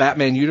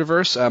Batman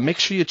Universe. Make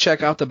sure you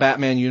check out the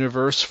Batman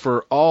Universe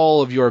for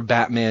all of your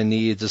Batman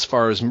needs as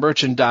far as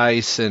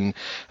merchandise and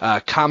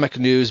comic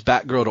news.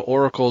 Batgirl to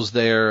Oracle's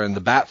there, and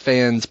the Bat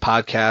Fans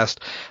podcast.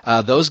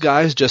 Those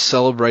guys just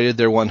celebrated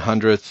their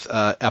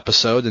 100th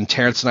episode, and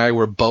Terrence and I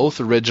were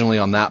both originally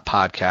on that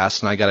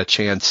podcast, and I got a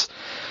chance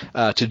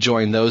to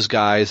join those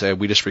guys.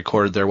 We just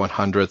recorded their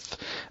 100th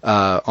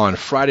on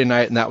Friday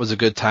night, and that was a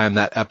good time.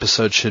 That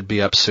episode should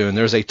be up soon.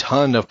 There's a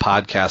ton of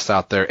podcasts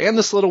out there, and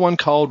this little one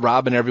called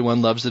Robin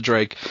Everyone Loves the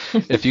Drake,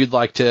 if you'd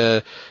like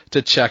to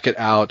check it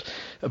out.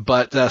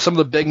 But some of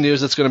the big news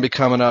that's going to be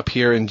coming up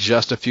here in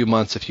just a few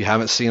months, if you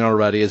haven't seen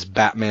already, is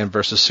Batman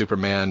vs.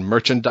 Superman.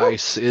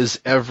 Merchandise is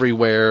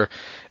everywhere,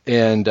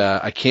 and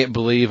I can't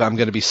believe I'm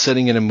going to be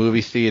sitting in a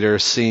movie theater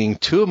seeing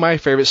 2 of my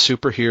favorite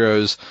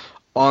superheroes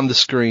on the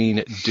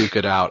screen duke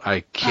it out.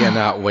 I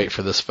cannot wait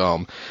for this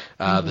film.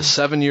 The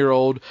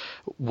 7-year-old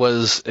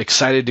was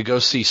excited to go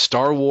see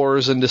Star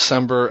Wars in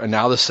December, and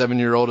now the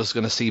 7-year-old is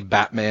going to see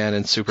Batman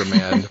and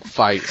Superman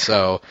fight.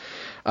 So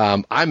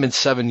I'm in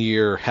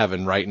 7-year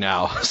heaven right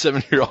now.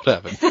 7-year-old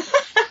heaven.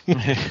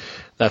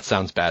 That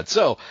sounds bad.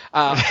 So,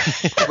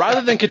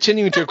 rather than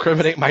continuing to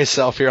incriminate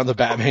myself here on the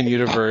Batman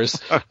Universe,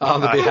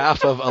 on the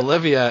behalf of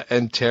Olivia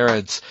and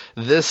Terrence,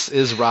 this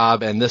is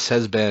Rob, and this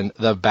has been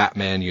the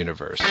Batman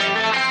Universe.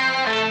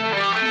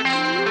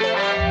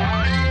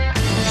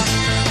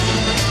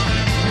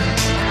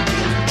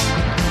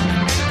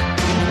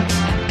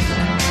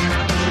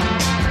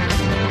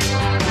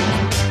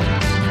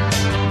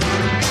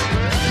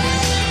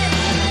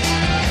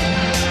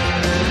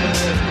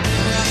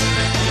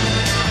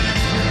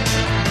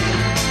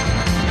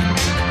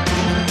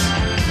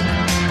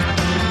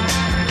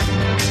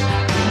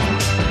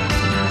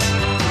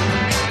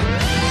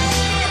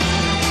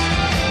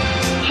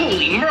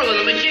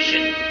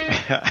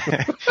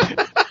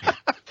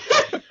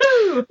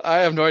 I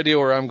have no idea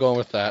where I'm going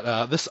with that.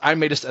 I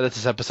may just edit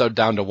this episode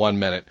down to 1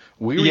 minute.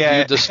 We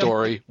reviewed the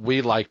story.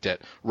 We liked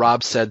it.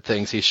 Rob said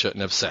things he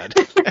shouldn't have said.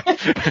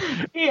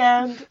 The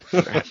end.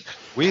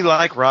 We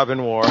like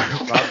Robin War.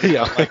 Robin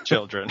like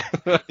children.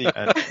 The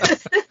end.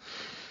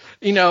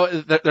 You know,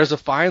 there's a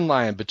fine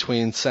line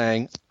between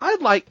saying, I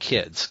like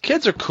kids.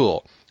 Kids are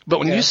cool. But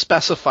when you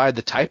specify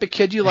the type of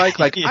kid you like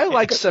I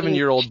like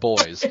 7-year-old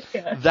boys,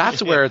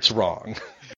 that's where it's wrong.